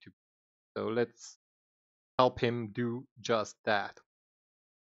him to be. So let's help him do just that.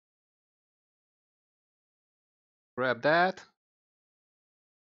 Grab that.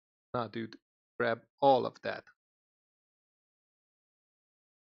 Nah, dude, grab all of that.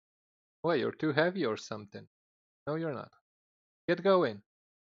 Why, you're too heavy or something? No, you're not. Get going.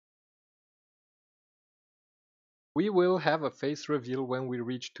 We will have a face reveal when we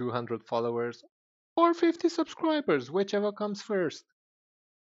reach 200 followers or 50 subscribers, whichever comes first.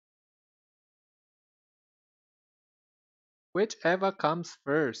 Whichever comes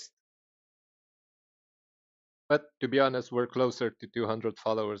first. But to be honest, we're closer to 200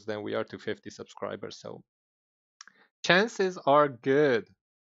 followers than we are to 50 subscribers, so chances are good.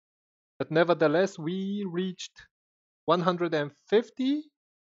 But nevertheless, we reached 150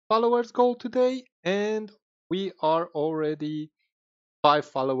 followers goal today, and we are already 5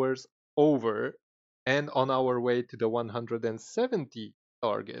 followers over and on our way to the 170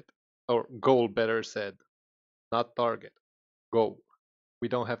 target, or goal, better said. Not target, goal. We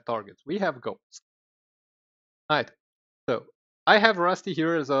don't have targets, we have goals. Alright, so I have Rusty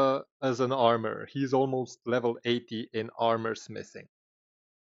here as an armor. He's almost level 80 in armor smithing.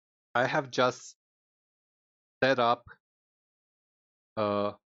 I have just set up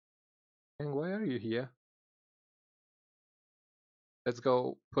and why are you here? Let's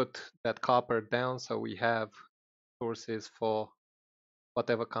go put that copper down so we have sources for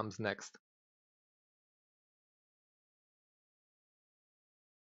whatever comes next.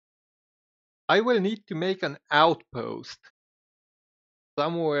 I will need to make an outpost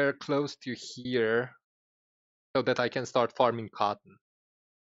somewhere close to here so that I can start farming cotton.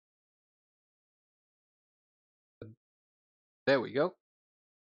 There we go.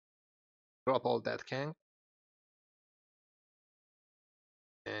 Drop all that can.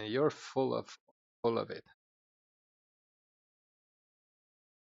 And you're full of it.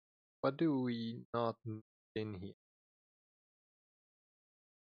 What do we not need in here?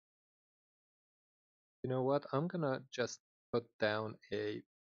 You know what? I'm gonna just put down a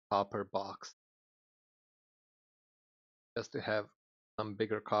copper box just to have some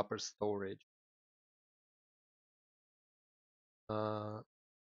bigger copper storage. Uh,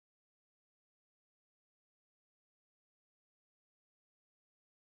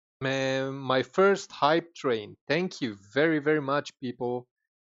 Man, my first hype train. Thank you very, very much, people.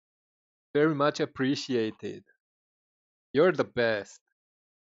 Very much appreciated. You're the best.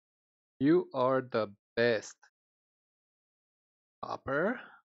 You are the best. Copper.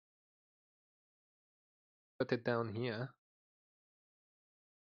 Put it down here.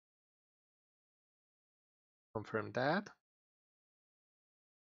 Confirm that.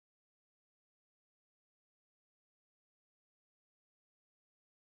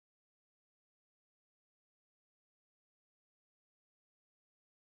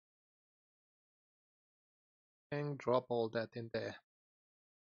 And drop all that in there.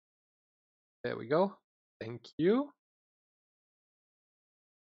 There we go. Thank you.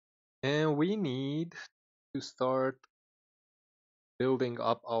 And we need to start building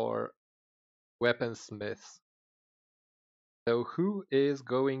up our weaponsmiths. So who is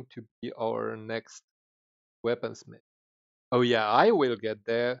going to be our next weaponsmith? Oh yeah, I will get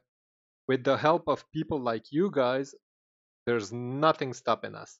there. With the help of people like you guys, there's nothing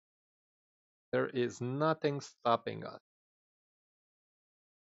stopping us. There is nothing stopping us.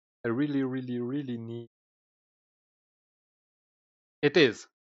 I really, really, really need. It is.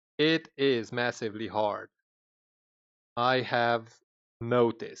 It is massively hard. I have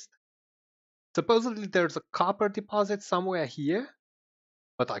noticed. Supposedly there's a copper deposit somewhere here,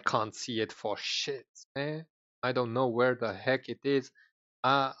 but I can't see it for shit, man. I don't know where the heck it is.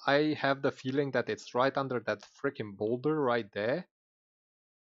 I have the feeling that it's right under that freaking boulder right there,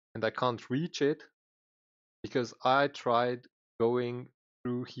 and I can't reach it because I tried going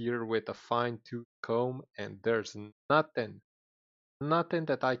through here with a fine-tooth comb, and there's nothing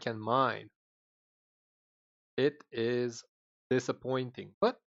that I can mine. It is disappointing,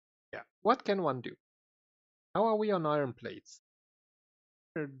 but yeah, what can one do? How are we on iron plates?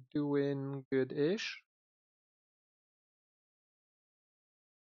 We're doing good-ish.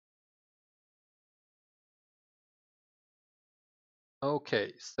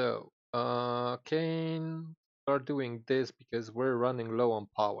 Okay, so Kane, start doing this because we're running low on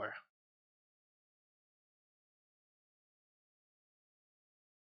power.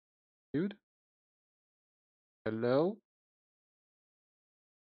 Dude, hello?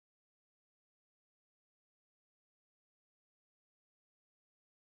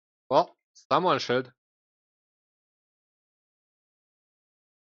 Well, someone should.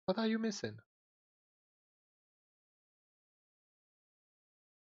 What are you missing?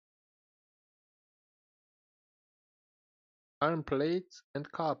 Iron plates and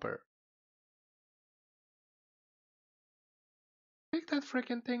copper. Pick that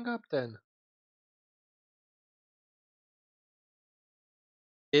freaking thing up then.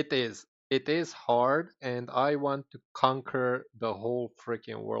 It is. It is hard, and I want to conquer the whole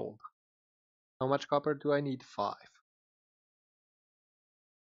freaking world. How much copper do I need? 5.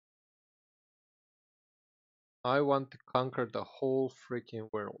 I want to conquer the whole freaking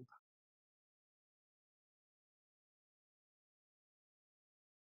world.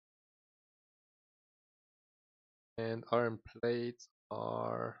 And iron plates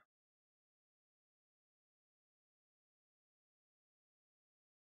are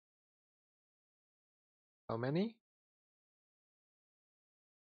how many?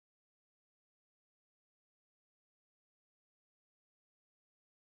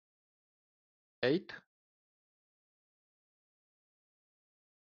 8?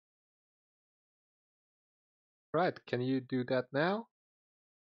 Right, can you do that now?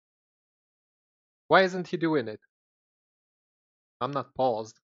 Why isn't he doing it? I'm not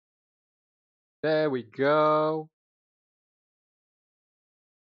paused. There we go.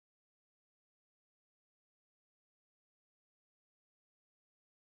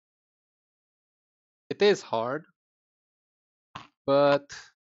 It is hard, but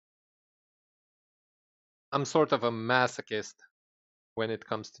I'm sort of a masochist when it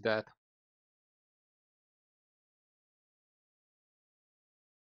comes to that.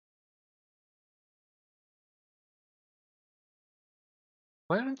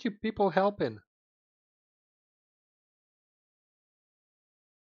 Why aren't you people helping?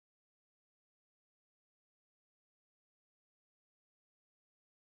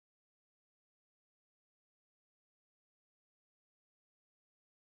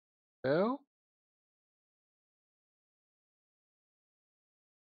 No?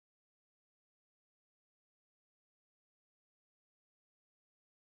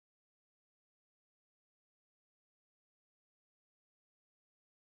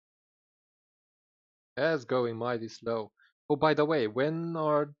 That's going mighty slow. Oh, by the way,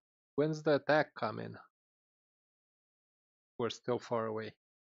 when's the attack coming? We're still far away.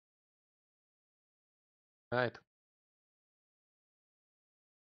 Right,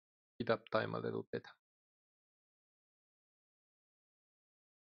 speed up time a little bit.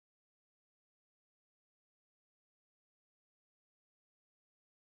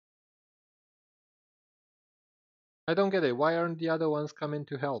 I don't get it. Why aren't the other ones coming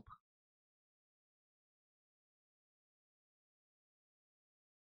to help?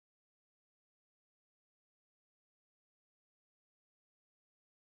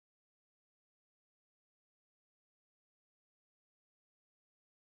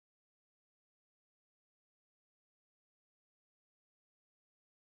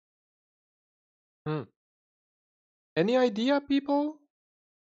 Hmm. Any idea, people?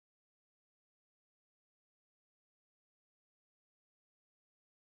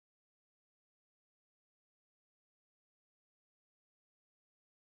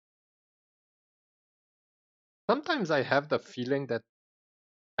 Sometimes I have the feeling that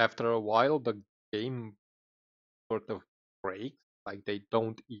after a while the game sort of breaks. Like they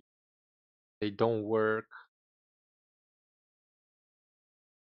don't eat, they don't work.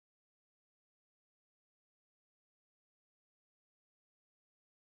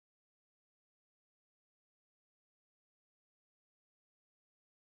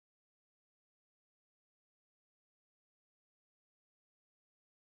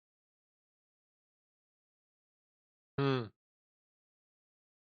 Hmm.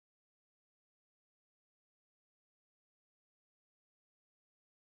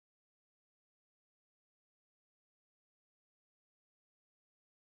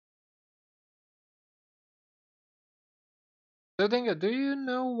 So Dinga, do you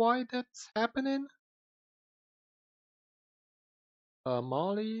know why that's happening?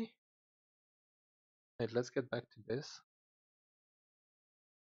 Molly. Wait, let's get back to this.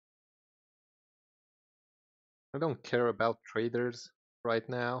 I don't care about traders right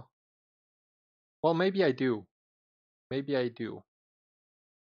now. Well, maybe I do. Maybe I do.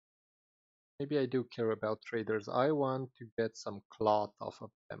 Maybe I do care about traders. I want to get some cloth off of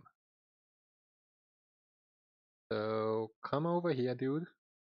them. So come over here, dude.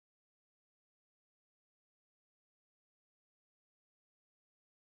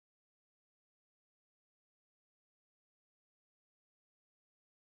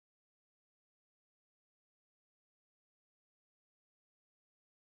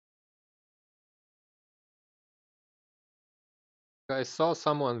 I saw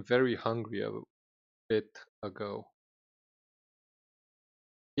someone very hungry a bit ago.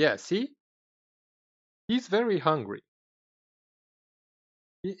 Yeah, see? He's very hungry.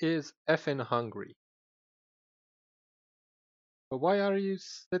 He is effing hungry. But why are you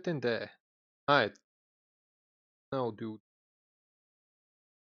sitting there? Alright, no, dude.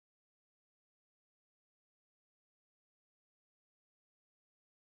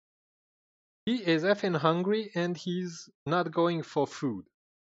 He is effing hungry and he's not going for food.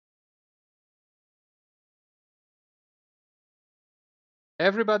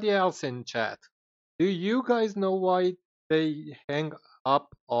 Everybody else in chat, do you guys know why they hang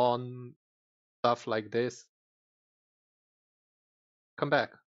up on stuff like this? Come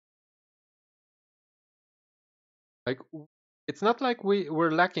back. Like, it's not like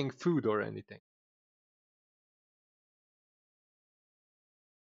we're lacking food or anything.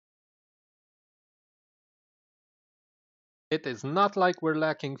 It is not like we're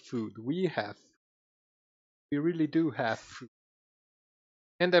lacking food. We really do have food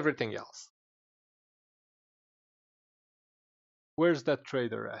and everything else. Where's that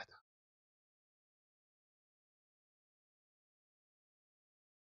trader at?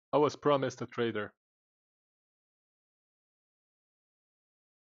 I was promised a trader.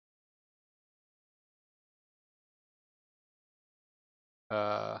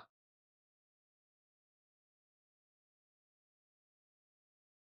 Uh,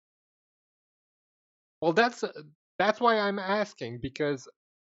 Well, that's why I'm asking, because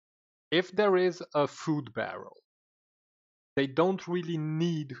if there is a food barrel, they don't really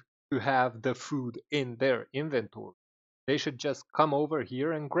need to have the food in their inventory. They should just come over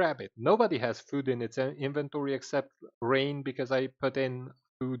here and grab it. Nobody has food in its inventory except Rain, because I put in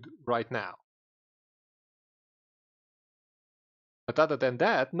food right now. But other than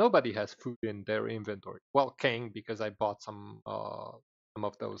that, nobody has food in their inventory. Well, King, because I bought some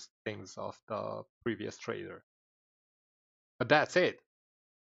of those things off the previous trader. But that's it.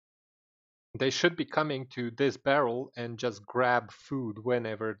 They should be coming to this barrel and just grab food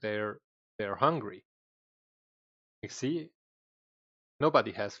whenever they're hungry. You see,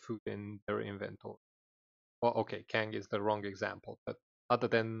 nobody has food in their inventory. Well, okay, Kang is the wrong example, but other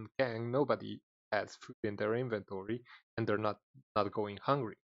than Kang, nobody has food in their inventory, and they're not going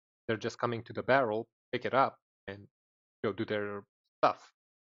hungry. They're just coming to the barrel, pick it up, and go do their stuff.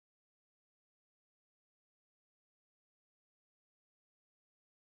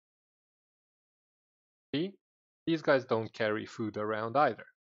 See, these guys don't carry food around either.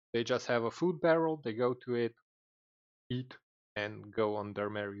 They just have a food barrel. They go to it, eat, and go on their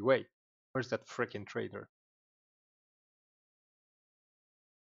merry way. Where's that frickin' trader?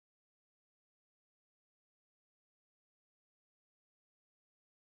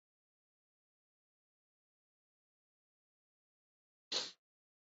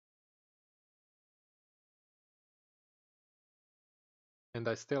 And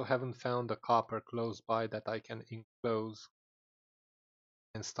I still haven't found a copper close by that I can enclose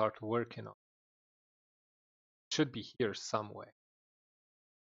and start working on. Should be here somewhere.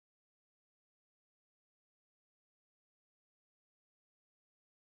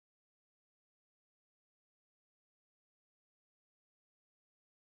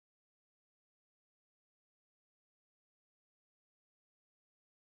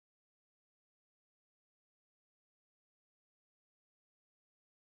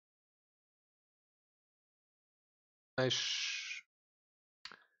 I sh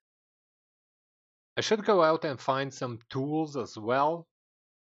I should go out and find some tools as well,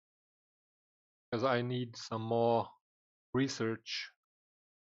 because I need some more research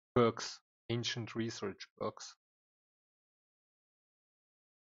books, ancient research books.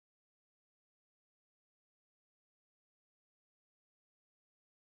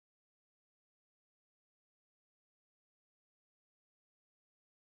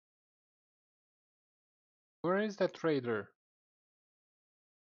 Where is that trader?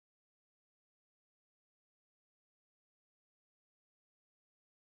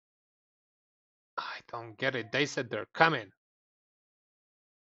 I don't get it. They said they're coming.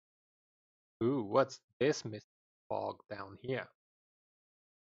 Ooh, what's this Mr. Fog down here?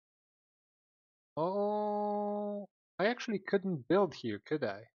 Oh, I actually couldn't build here, could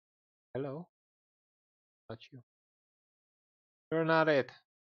I? Hello? Not you. You're not it.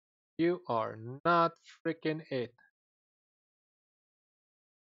 You are not freaking it.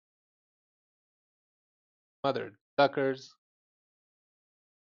 Mother duckers.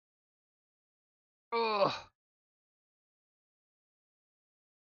 Ugh.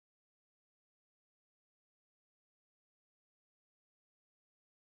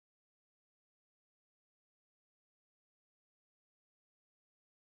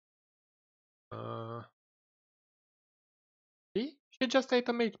 Uh, see? She just ate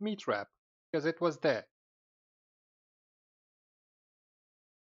a meat wrap because it was there.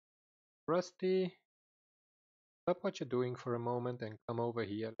 Rusty, stop what you're doing for a moment and come over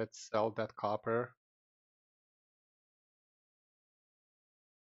here. Let's sell that copper.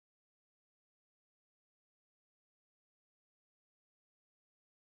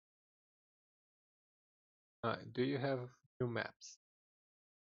 Do you have new maps?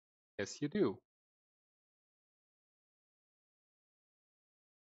 Yes, you do.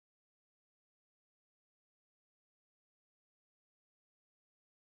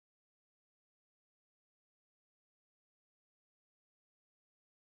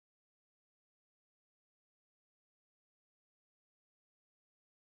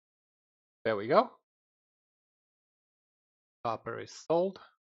 There we go. Copper is sold.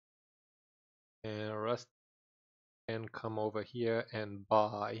 And Rust can come over here and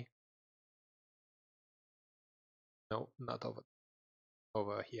buy. No, not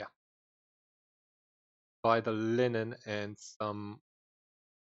over here. Buy the linen and some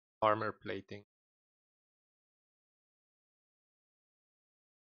armor plating.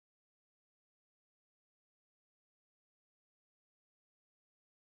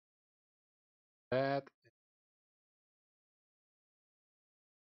 That,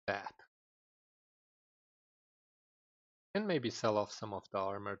 that. And maybe sell off some of the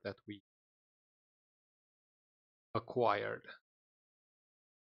armor that we acquired.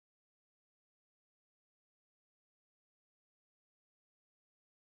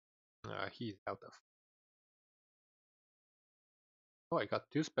 He's out of. Oh, I got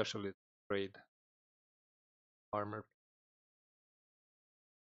two specialist grade armor.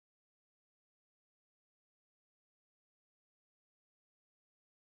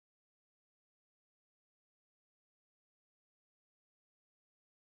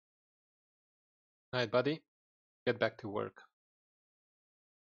 Alright, buddy. Get back to work.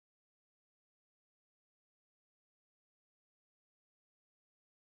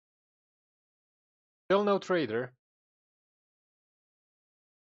 Still no trader.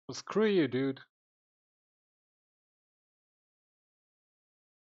 Well, screw you, dude.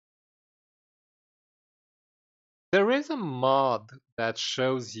 There is a mod that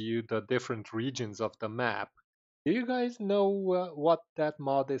shows you the different regions of the map. Do you guys know what that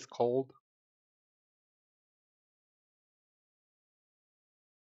mod is called?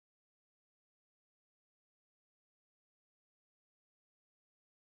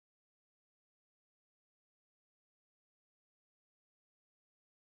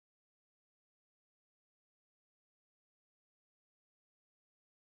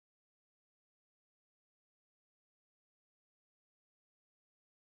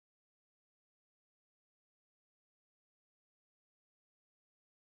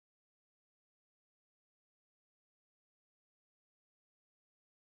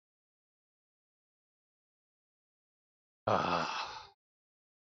 Ah,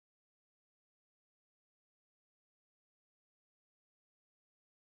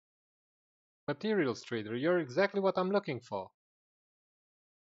 materials trader, you're exactly what I'm looking for.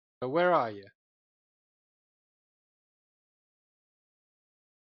 So where are you?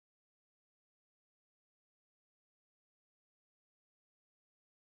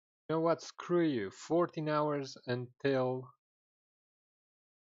 You know what? Screw you. 14 hours until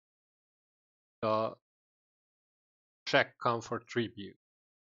the Shek comfort tribute.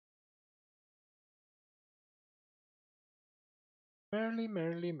 Merrily,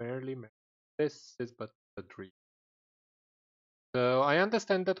 merrily, merrily, merrily. This is but a dream. So I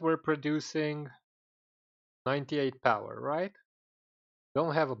understand that we're producing 98 power, right?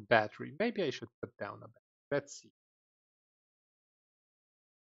 Don't have a battery. Maybe I should put down a battery. Let's see.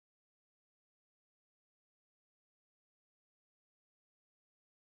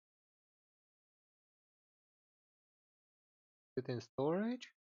 Put in storage.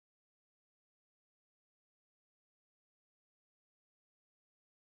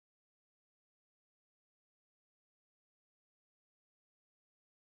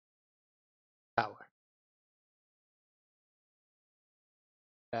 Power.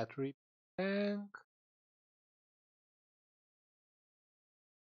 Battery bank.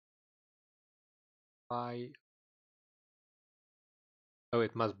 I. Oh,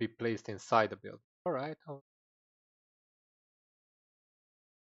 it must be placed inside the building. All right. Oh,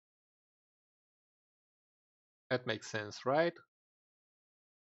 that makes sense, right?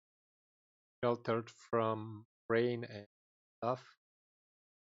 Sheltered from rain and stuff.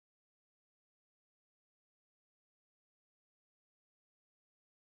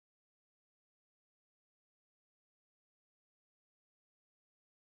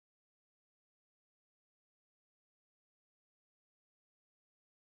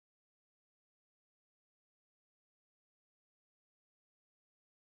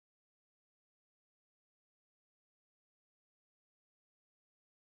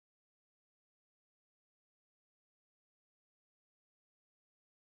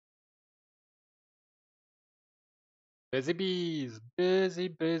 Busy bees. Busy,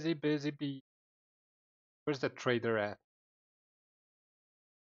 busy, busy bees. Where's the trader at?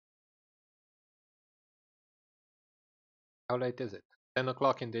 How late is it? 10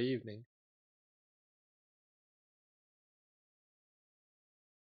 o'clock in the evening.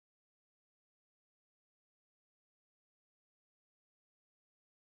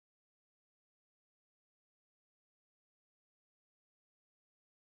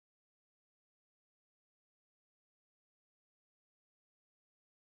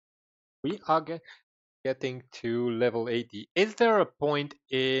 We are getting to level 80. Is there a point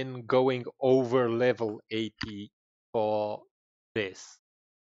in going over level 80 for this?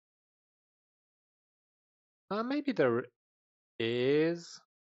 Maybe there is.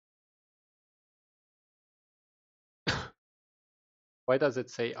 Why does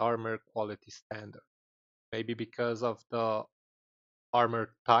it say armor quality standard? Maybe because of the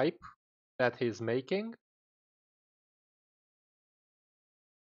armor type that he's making?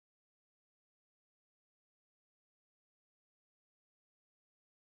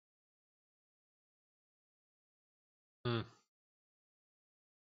 Hmm,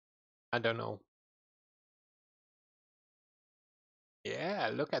 I don't know. Yeah,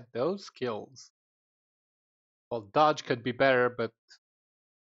 look at those skills. Well, dodge could be better, but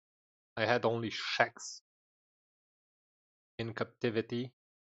I had only Sheks in captivity.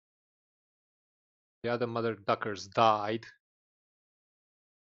 The other mother duckers died.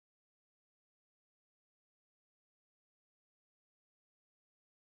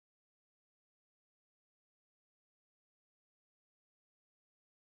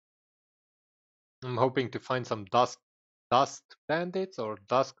 I'm hoping to find some dust bandits or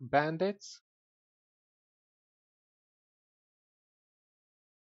dusk bandits.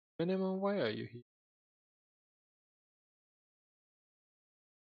 Minimum, why are you here?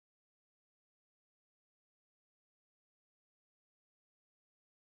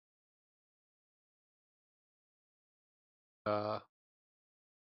 Why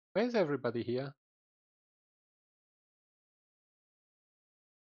is everybody here?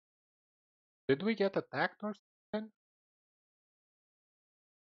 Did we get attacked or something?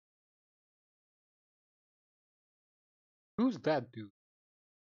 Who's that dude?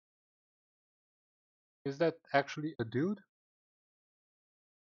 Is that actually a dude?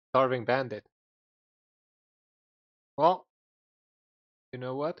 Starving bandit. Well, you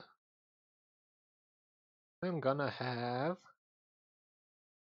know what? I'm gonna have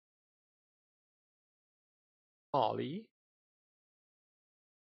Molly.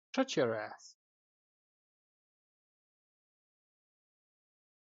 Shut your ass.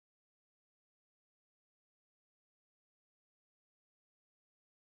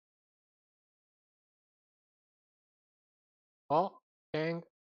 Oh, gang,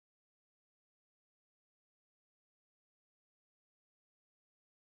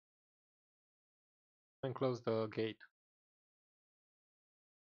 and close the gate.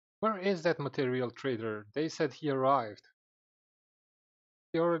 Where is that material trader? They said he arrived.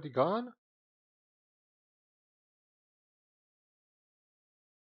 He already gone?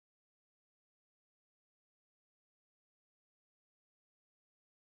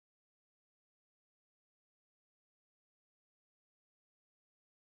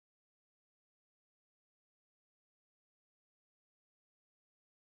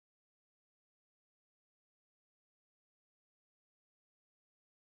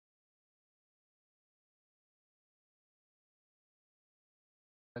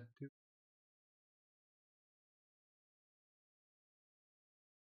 That dude.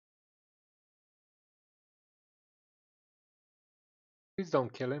 Please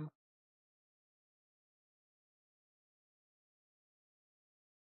don't kill him.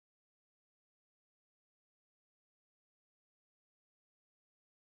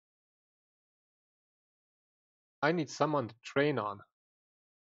 I need someone to train on.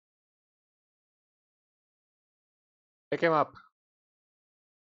 Pick him up.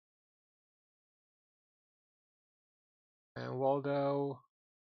 And Waldo,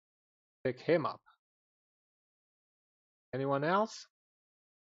 pick him up. Anyone else?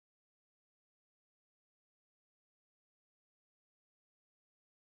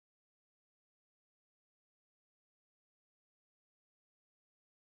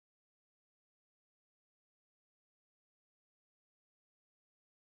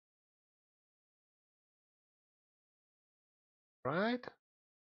 Right?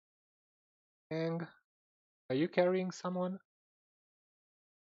 And are you carrying someone?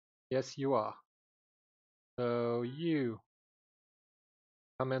 Yes, you are. So you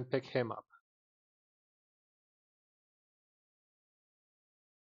come and pick him up.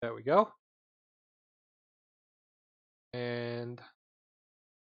 There we go. And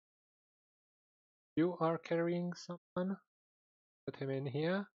you are carrying someone. Put him in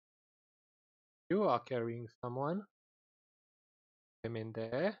here. You are carrying someone. Put him in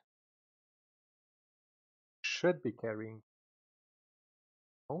there. Should be carrying.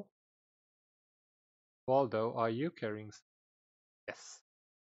 Oh, Waldo, are you carrying? Yes.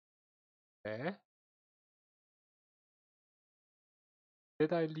 There.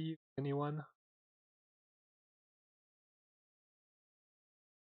 Did I leave anyone?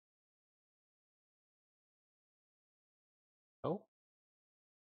 No.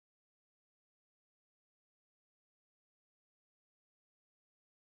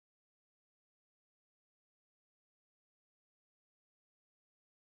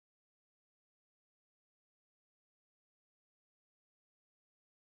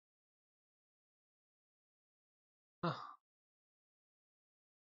 Ah,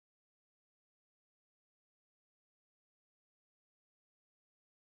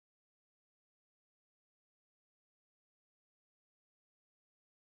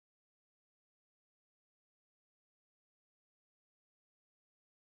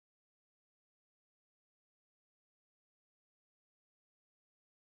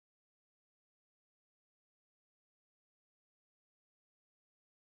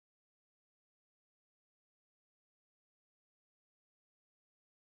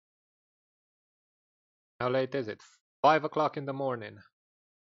 How late is it? 5 o'clock in the morning.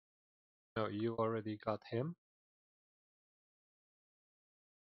 No, you already got him.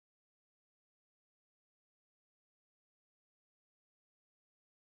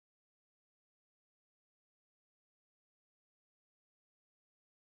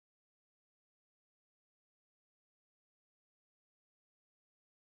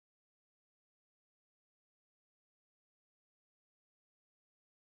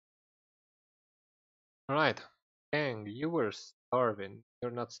 Alright. Kang, you were starving.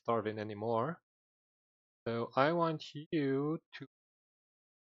 You're not starving anymore. So I want you to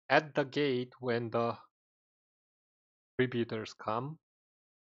at the gate when the tributers come.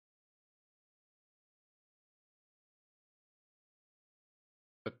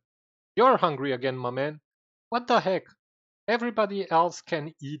 But you're hungry again, my man. What the heck? Everybody else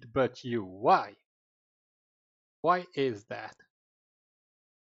can eat but you. Why? Why is that?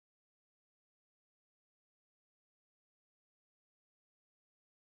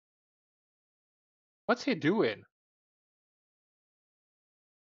 What's he doing?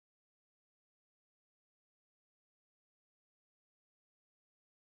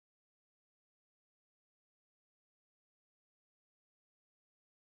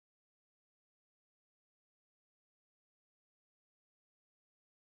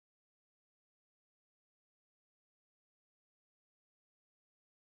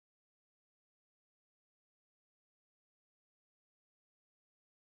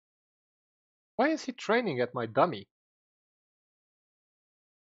 Why is he training at my dummy?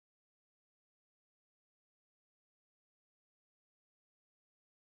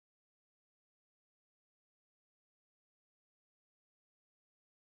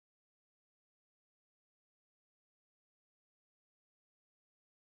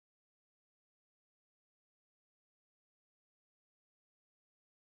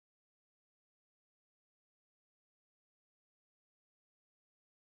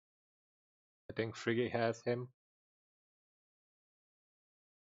 I think Friggy has him.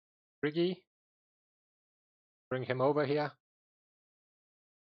 Friggy, bring him over here.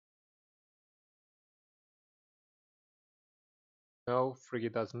 No,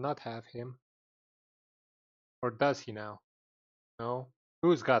 Friggy does not have him. Or does he now? No.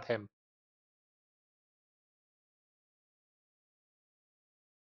 Who's got him?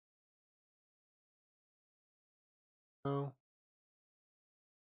 No.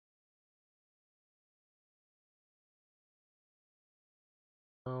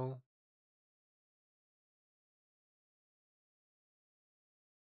 No.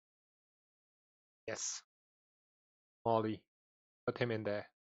 Yes. Molly. Put him in there.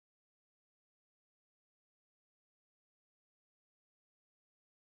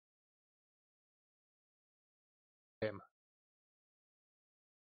 Him.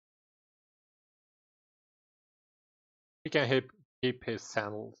 He can keep his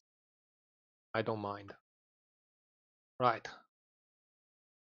sandals. I don't mind. Right.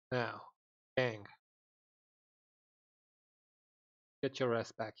 Now, Kang, get your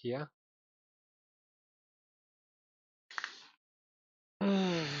ass back here.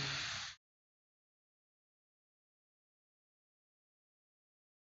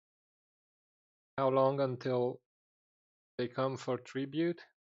 How long until they come for tribute?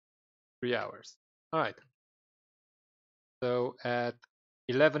 3 hours. Alright. So at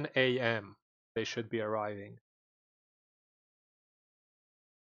 11 a.m. they should be arriving.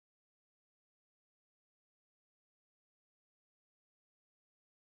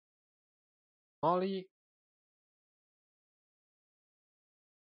 Molly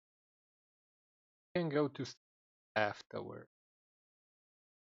can go to afterward.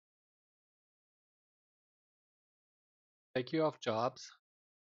 Take you off jobs.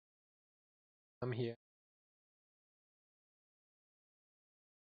 I'm here.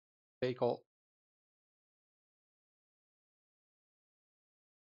 Take all.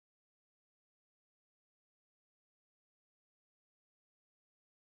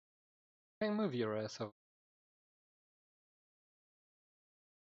 Can move your ass over.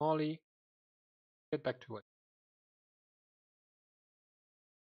 Molly, get back to it.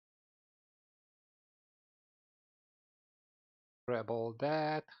 Grab all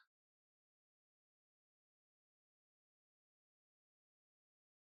that.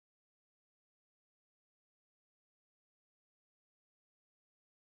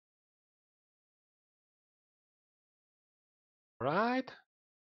 Right.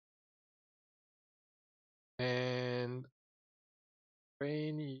 And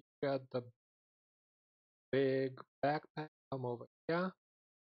Rain, you got the big backpack. Come over here.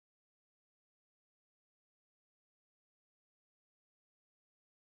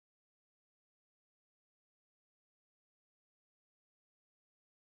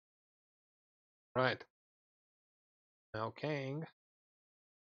 Right. Now, Kang,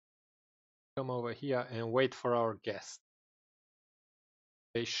 come over here and wait for our guest.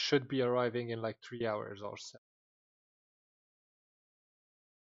 They should be arriving in like 3 hours or so.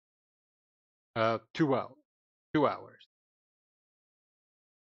 2 hours. 2 hours.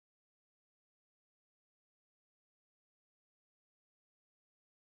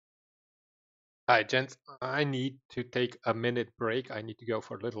 Hi, gents. I need to take a minute break. I need to go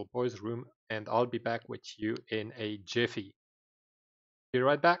for a little boys' room, and I'll be back with you in a jiffy. Be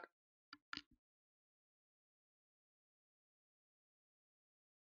right back.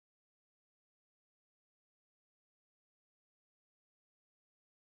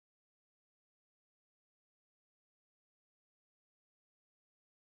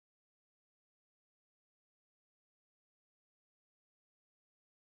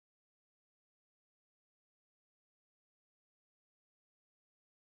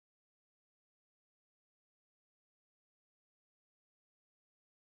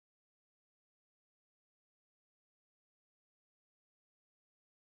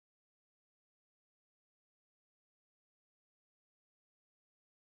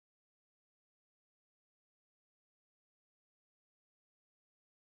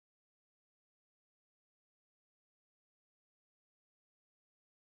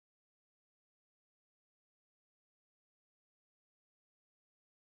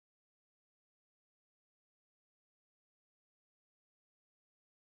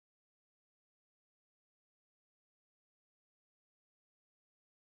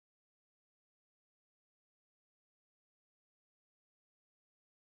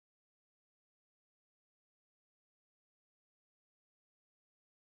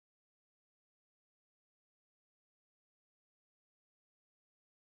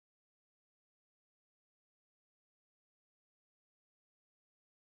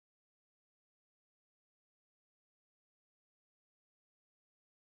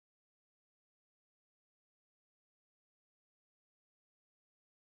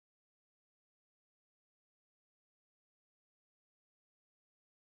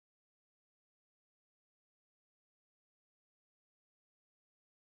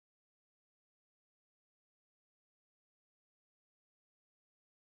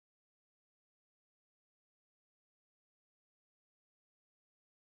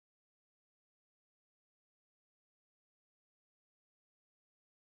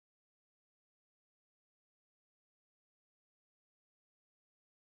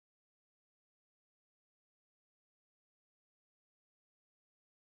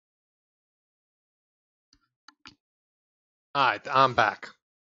 Alright, I'm back.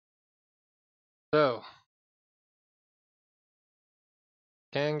 So,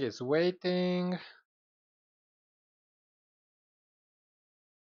 Kang is waiting.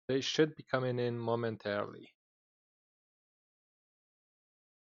 They should be coming in momentarily.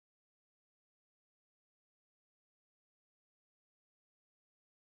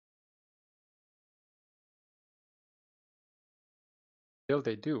 Till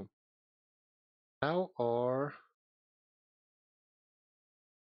they do. How or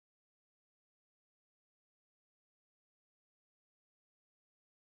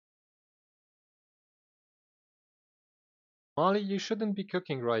Molly, you shouldn't be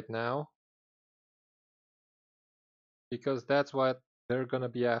cooking right now because that's what they're gonna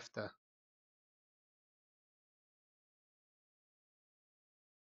be after.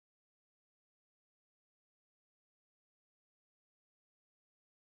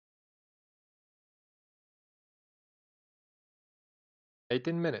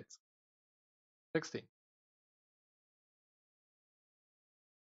 18 minutes. 16.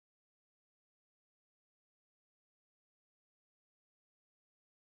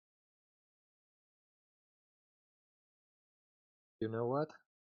 You know what?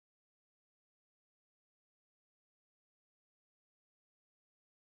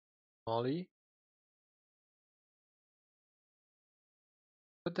 Molly,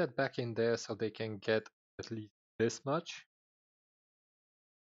 put that back in there so they can get at least this much.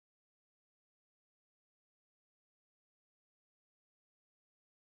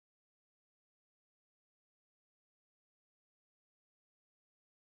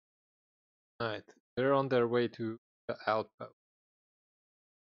 Alright, they're on their way to the outpost.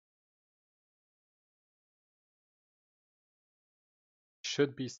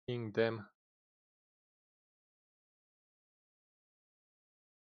 Should be seeing them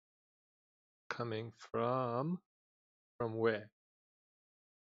coming from where?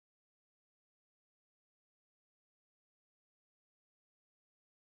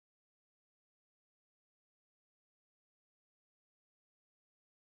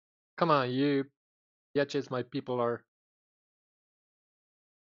 Come on, you Yet my people are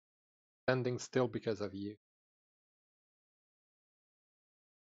standing still because of you.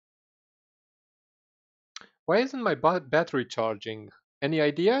 Why isn't my battery charging? Any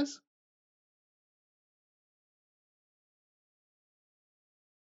ideas?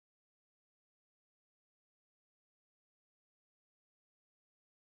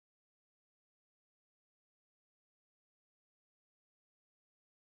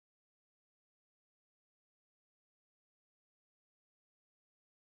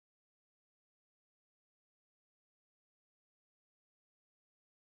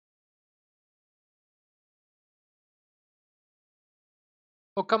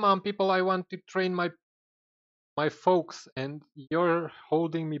 Oh, come on, people, I want to train my folks, and you're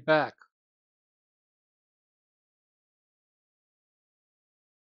holding me back.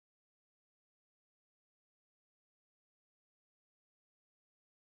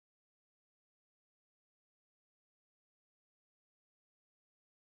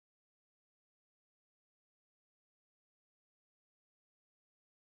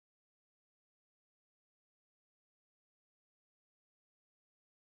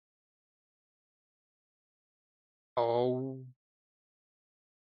 Oh,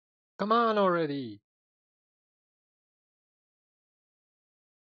 come on already.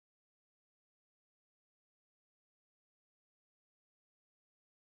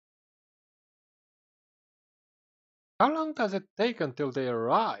 How long does it take until they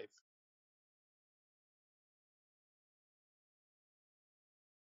arrive?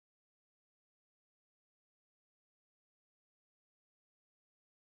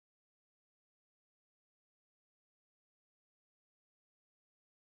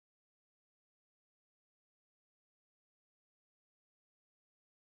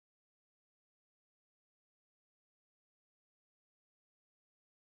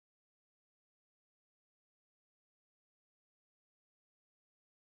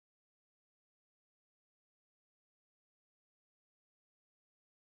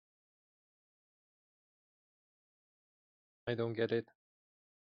 I don't get it.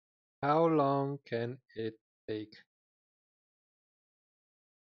 How long can it take?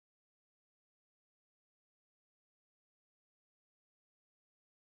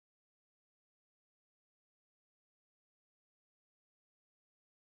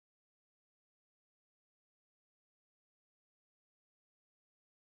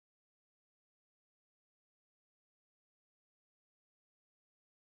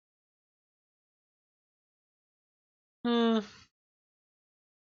 Hmm.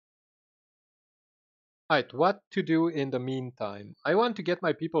 Right, what to do in the meantime? I want to get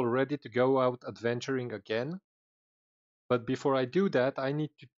my people ready to go out adventuring again, but before I do that, I need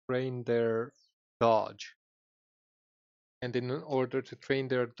to train their dodge. And in order to train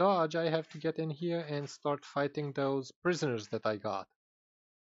their dodge, I have to get in here and start fighting those prisoners that I got.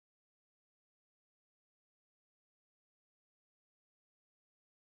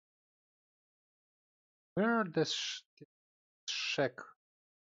 Where are the Shek?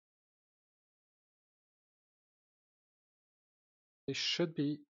 They should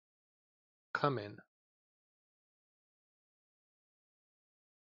be coming.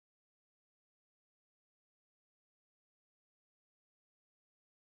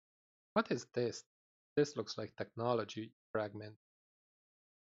 What is this? This looks like technology fragment.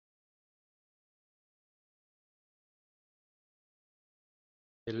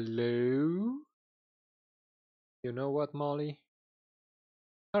 Hello? You know what, Molly?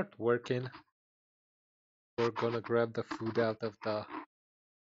 Start working. We're gonna grab the food out of the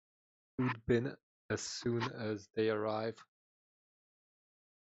food bin as soon as they arrive.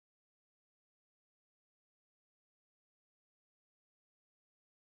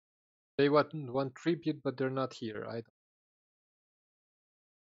 They want tribute, but they're not here.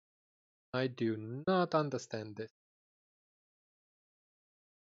 I do not understand this.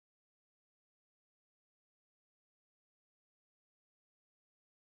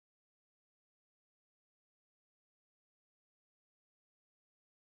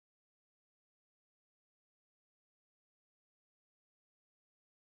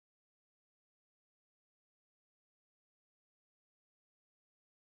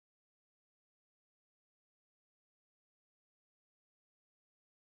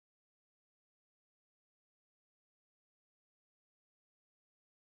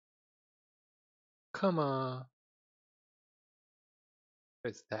 Come on.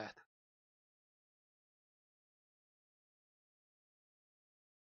 What is that?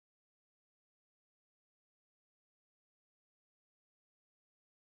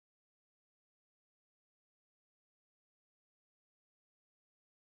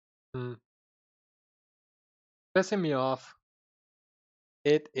 Hmm. Pissing me off.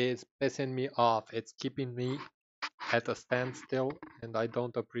 It is pissing me off. It's keeping me at a standstill, and I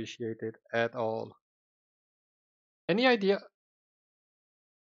don't appreciate it at all. Any idea?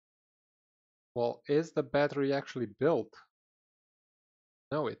 Well, is the battery actually built?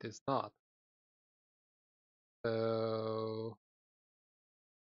 No, it is not. So,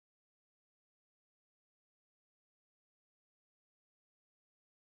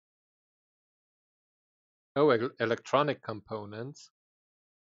 oh, electronic components.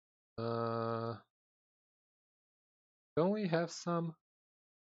 Uh, don't we have some?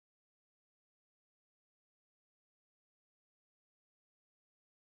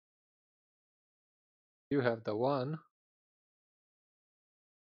 You have the one.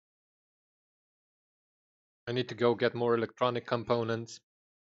 I need to go get more electronic components.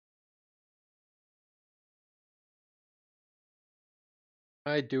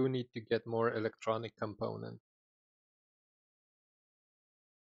 I do need to get more electronic components.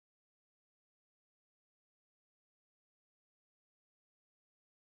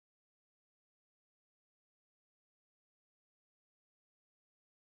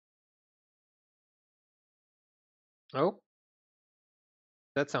 Oh,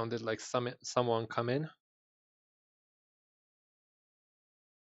 that sounded like someone come in.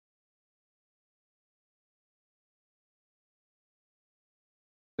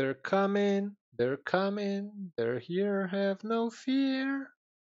 They're coming, they're coming, they're here, have no fear.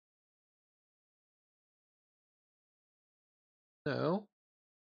 No,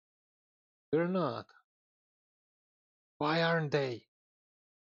 they're not. Why aren't they?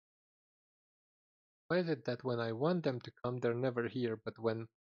 Why is it that when I want them to come, they're never here, but when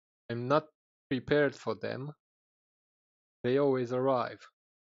I'm not prepared for them, they always arrive?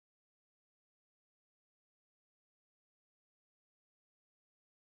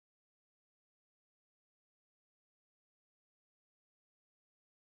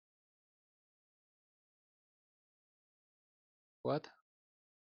 What?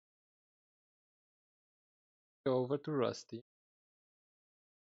 Go over to Rusty,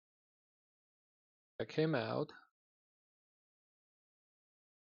 check him out.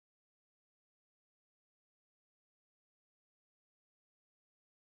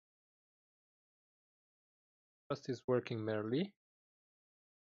 Rusty's working merrily.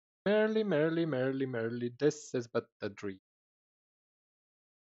 Merrily, merrily, merrily, merrily, this is but a dream.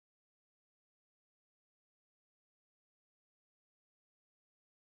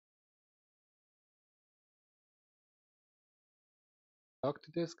 Talk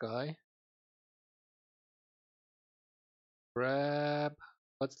to this guy. Grab.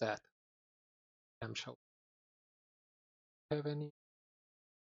 What's that? Shall we have any?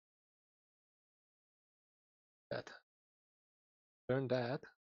 That. Learn that.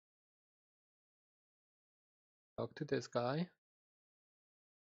 Talk to this guy.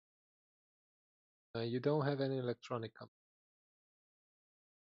 You don't have any electronic components.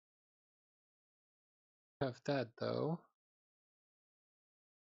 Have that though.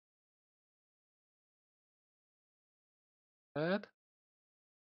 That.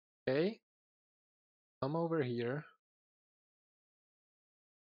 Okay. Come over here.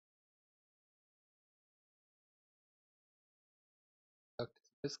 Talk to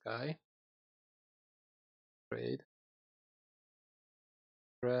this guy. Trade.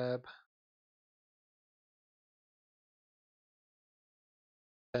 Grab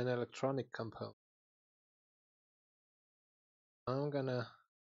 10 electronic components. I'm gonna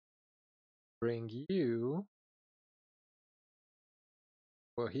bring you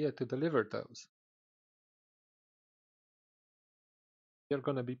over here to deliver those. You're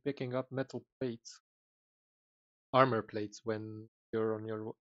gonna be picking up metal plates, armor plates when you're on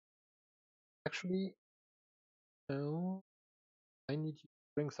your. Actually, no. I need you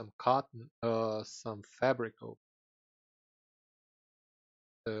to bring some cotton, some fabric over.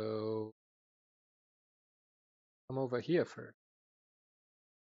 So come over here first.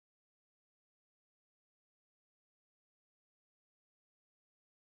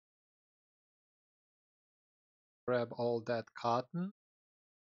 Grab all that cotton.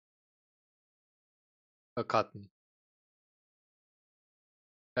 Cotton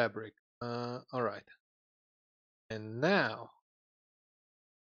fabric. All right. And now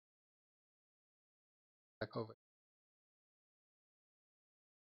back over.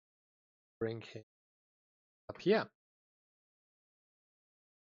 Bring him up here.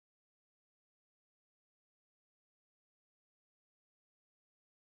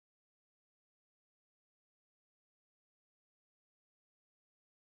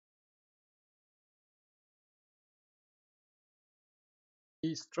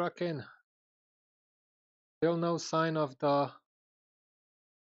 He's struck in. Still no sign of the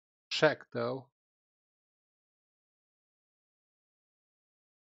Shek though.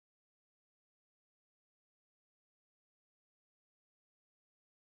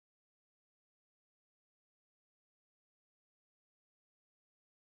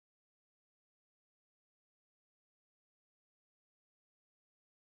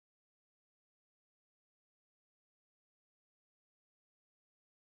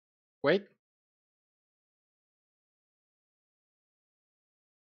 Wait,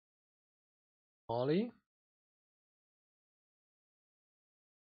 Molly?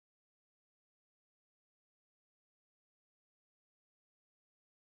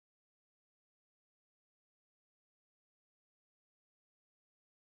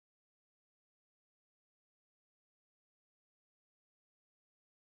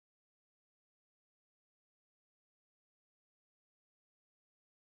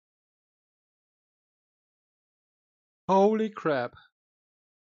 Holy crap.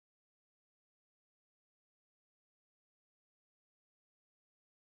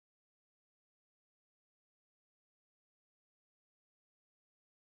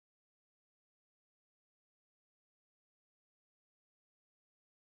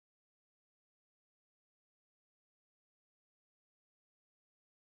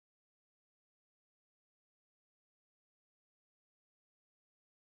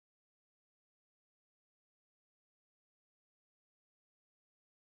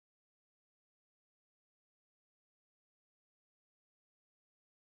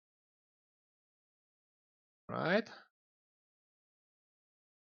 Right?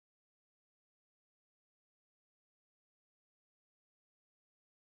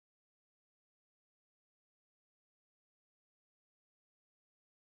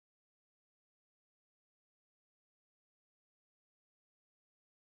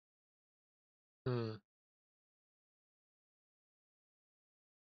 Hmm.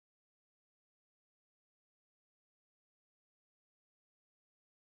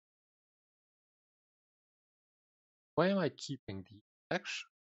 Why am I keeping these? Actually,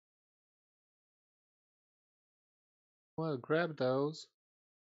 well, grab those,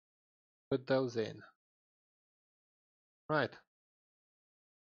 put those in. Right.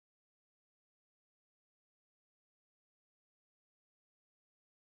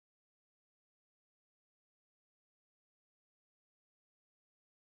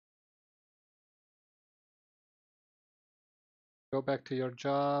 Go back to your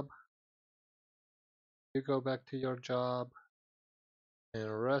job. You go back to your job. And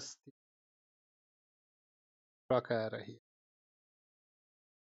rust the truck out of here.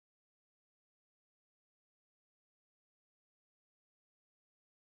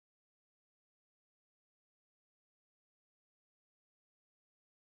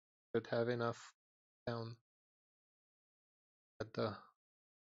 Should have enough down at the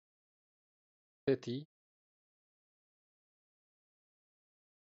city.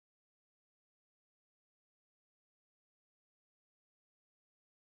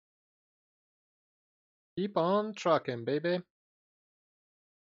 Keep on trucking, baby.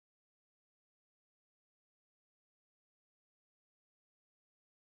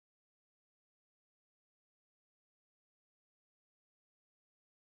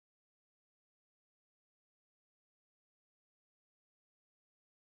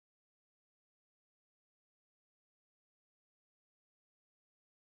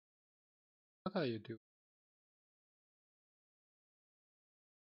 What are you doing?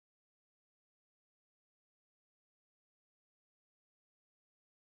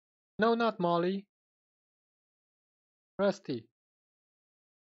 No, not Molly. Rusty.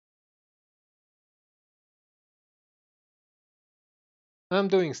 I'm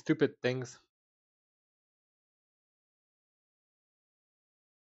doing stupid things.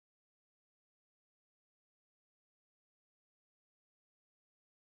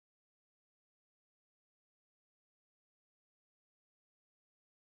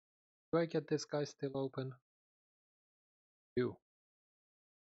 Do I get this guy still open? You.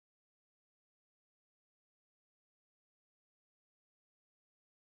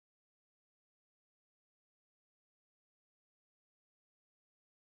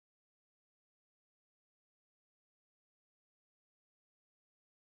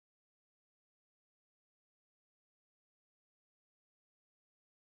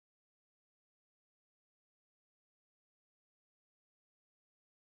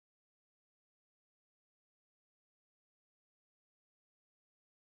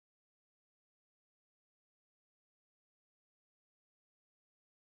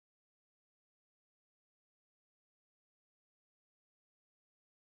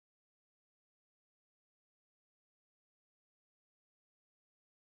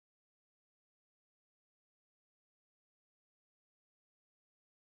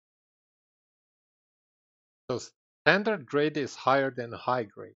 So standard grade is higher than high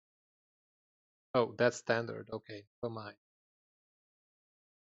grade. Oh, that's standard. Okay, never mind.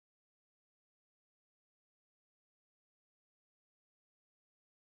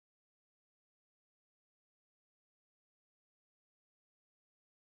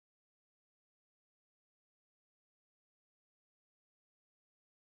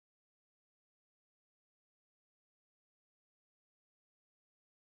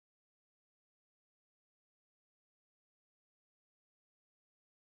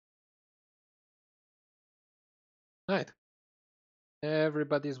 Right.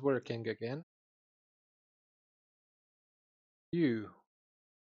 Everybody's working again. You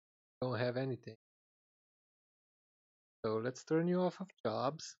don't have anything. So let's turn you off of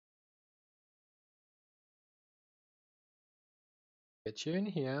jobs. Get you in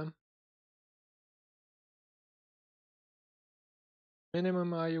here.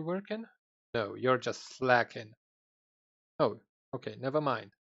 Minimum, are you working? No, you're just slacking. Oh, okay, never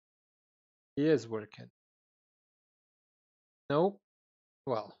mind. He is working. Nope.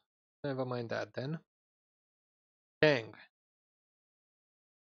 Well, never mind that then. Kang,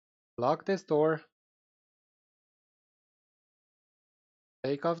 lock this door.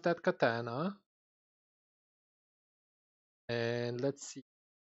 Take off that katana. And let's see.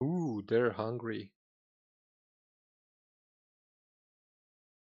 Ooh, they're hungry.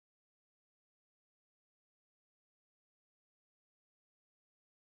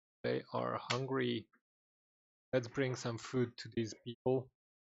 They are hungry. Let's bring some food to these people.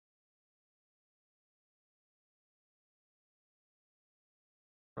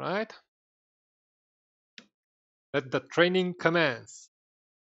 Right? Let the training commence.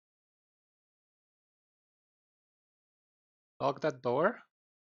 Lock that door.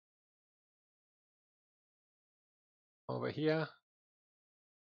 Over here.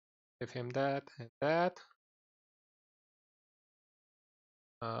 Give him that and that.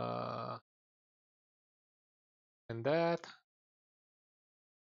 Uh, and that.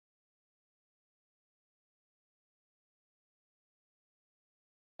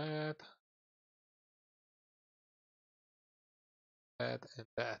 That. That and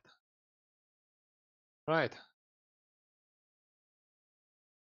that. Right.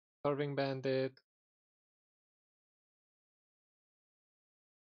 Starving bandit.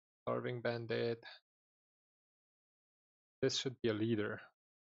 Starving bandit. This should be a leader.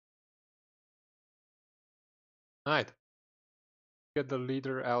 Right. Get the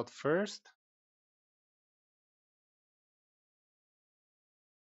leader out first.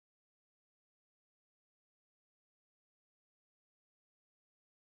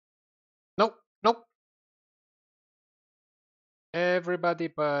 Nope. Nope. Everybody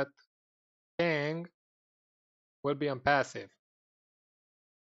but Kang will be on passive.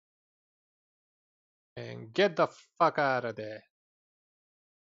 And get the fuck out of there.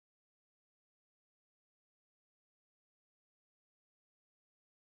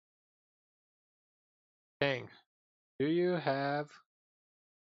 Kang, do you have...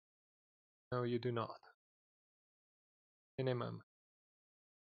 No, you do not. Minimum.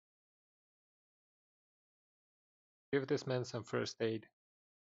 Give this man some first aid.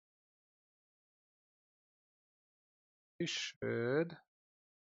 You should...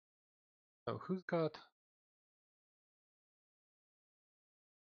 Oh, who's got...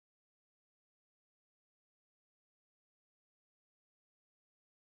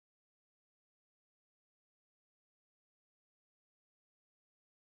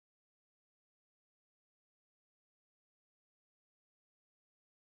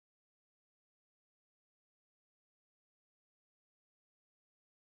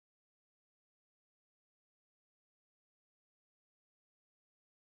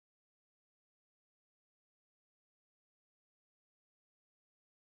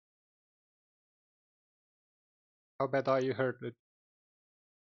 How bad are you hurt?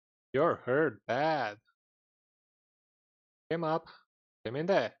 You're hurt bad. Come up. Come in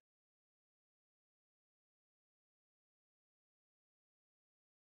there.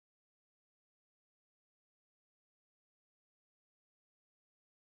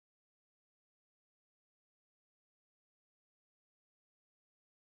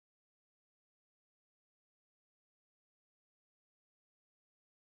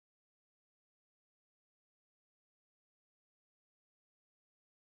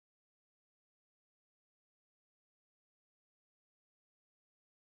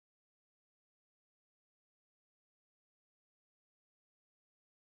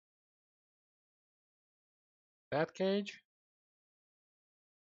 That cage.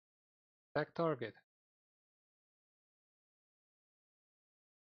 Back target.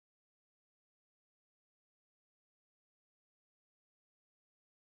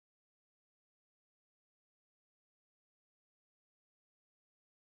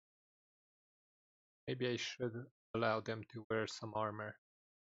 Maybe I should allow them to wear some armor.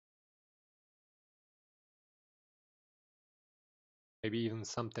 Maybe even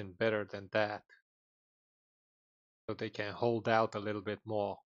something better than that. So they can hold out a little bit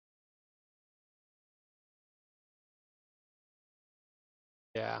more.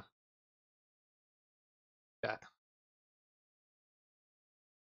 Yeah, that.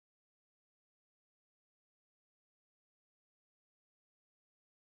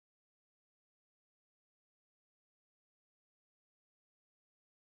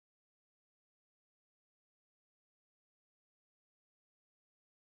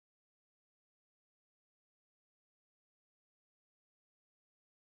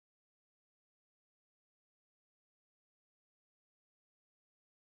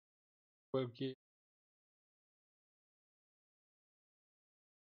 Will give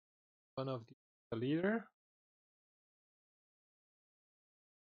one of the leader.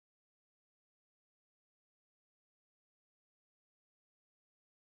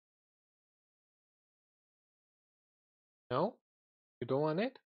 No? You don't want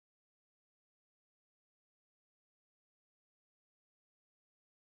it?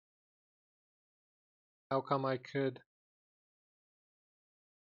 How come I could?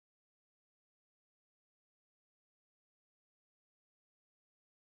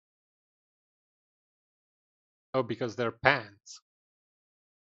 Oh, because they're pants.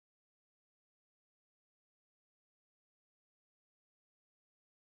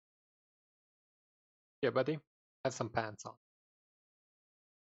 Yeah, buddy. Have some pants on.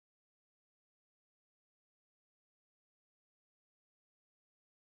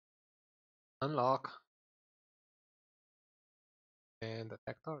 Unlock. And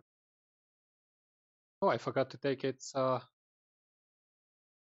attack target. Oh, I forgot to take its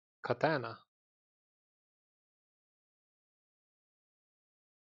katana.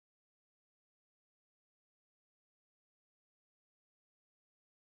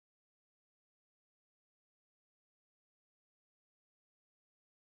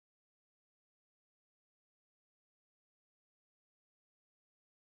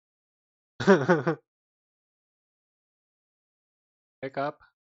 Pick up.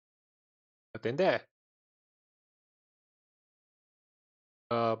 Put in there.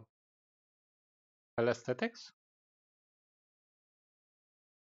 Uh, Aesthetics.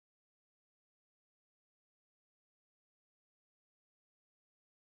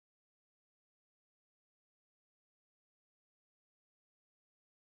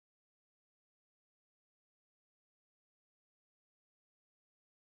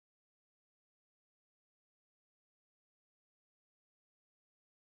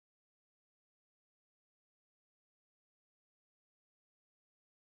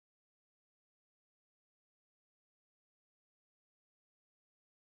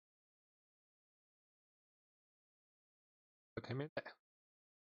 Put him in there.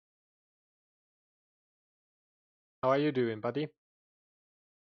 How are you doing, buddy?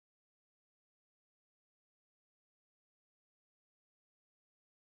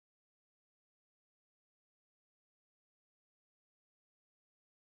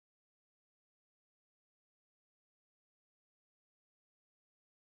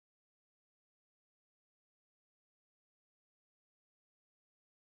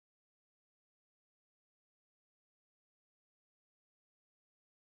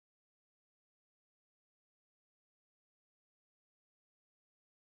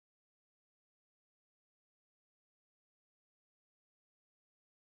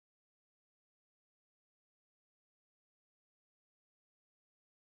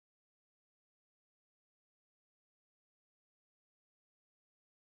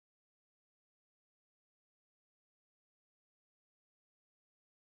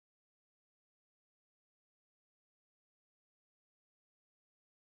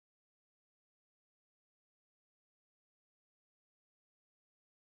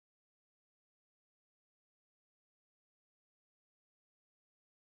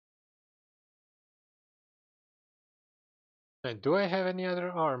 And do I have any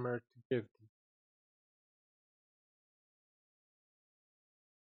other armor to give them?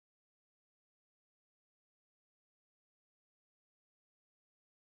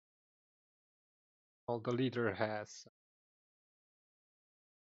 All the leader has.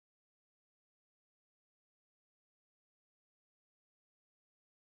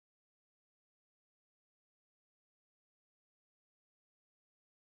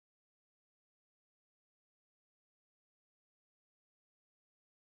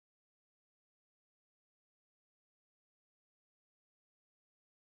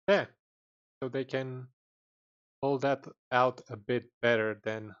 Yeah, so they can hold that out a bit better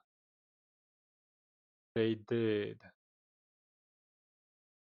than They did.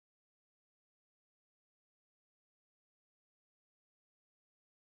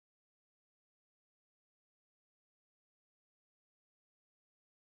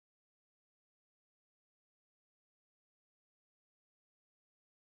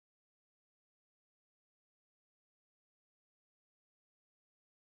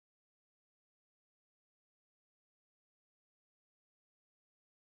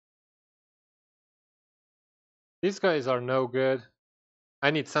 These guys are no good. I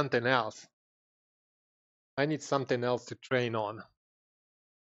need something else. I need something else to train on.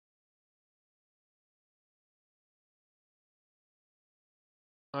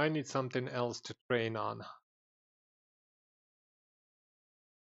 I need something else to train on.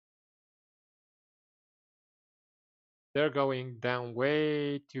 They're going down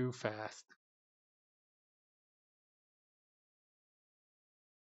way too fast.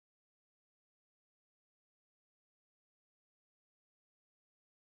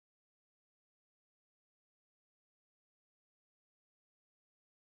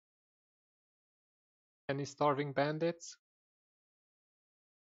 Any starving bandits?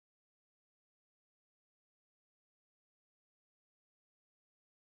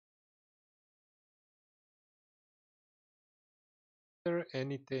 Is there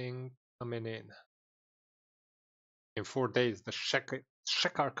anything coming in? In 4 days, the Shek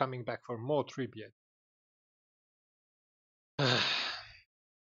are coming back for more tribute.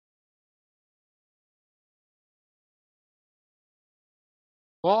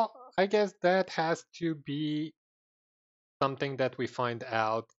 Well, I guess that has to be something that we find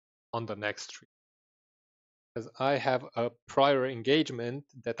out on the next stream. Because I have a prior engagement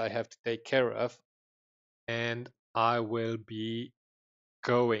that I have to take care of, and I will be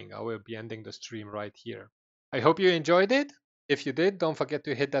going. I will be ending the stream right here. I hope you enjoyed it. If you did, don't forget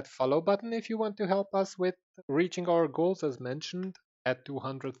to hit that follow button if you want to help us with reaching our goals as mentioned. At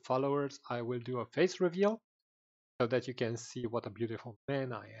 200 followers, I will do a face reveal so that you can see what a beautiful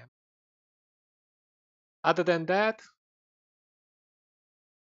man I am. Other than that,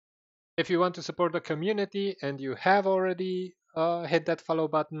 if you want to support the community and you have already hit that follow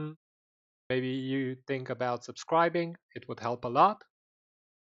button, maybe you think about subscribing. It would help a lot.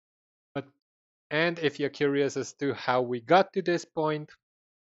 But and if you're curious as to how we got to this point,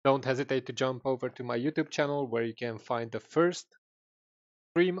 don't hesitate to jump over to my YouTube channel where you can find the first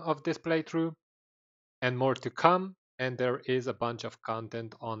stream of this playthrough and more to come. And there is a bunch of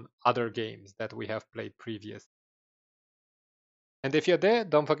content on other games that we have played previous. And if you're there,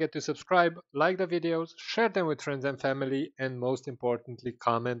 don't forget to subscribe, like the videos, share them with friends and family, and most importantly,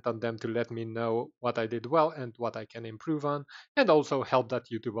 comment on them to let me know what I did well and what I can improve on, and also help that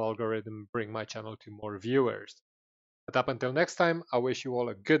YouTube algorithm bring my channel to more viewers. But up until next time, I wish you all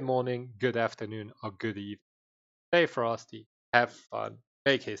a good morning, good afternoon, or good evening. Stay frosty, have fun,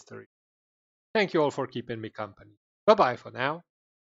 make history. Thank you all for keeping me company. Bye bye for now.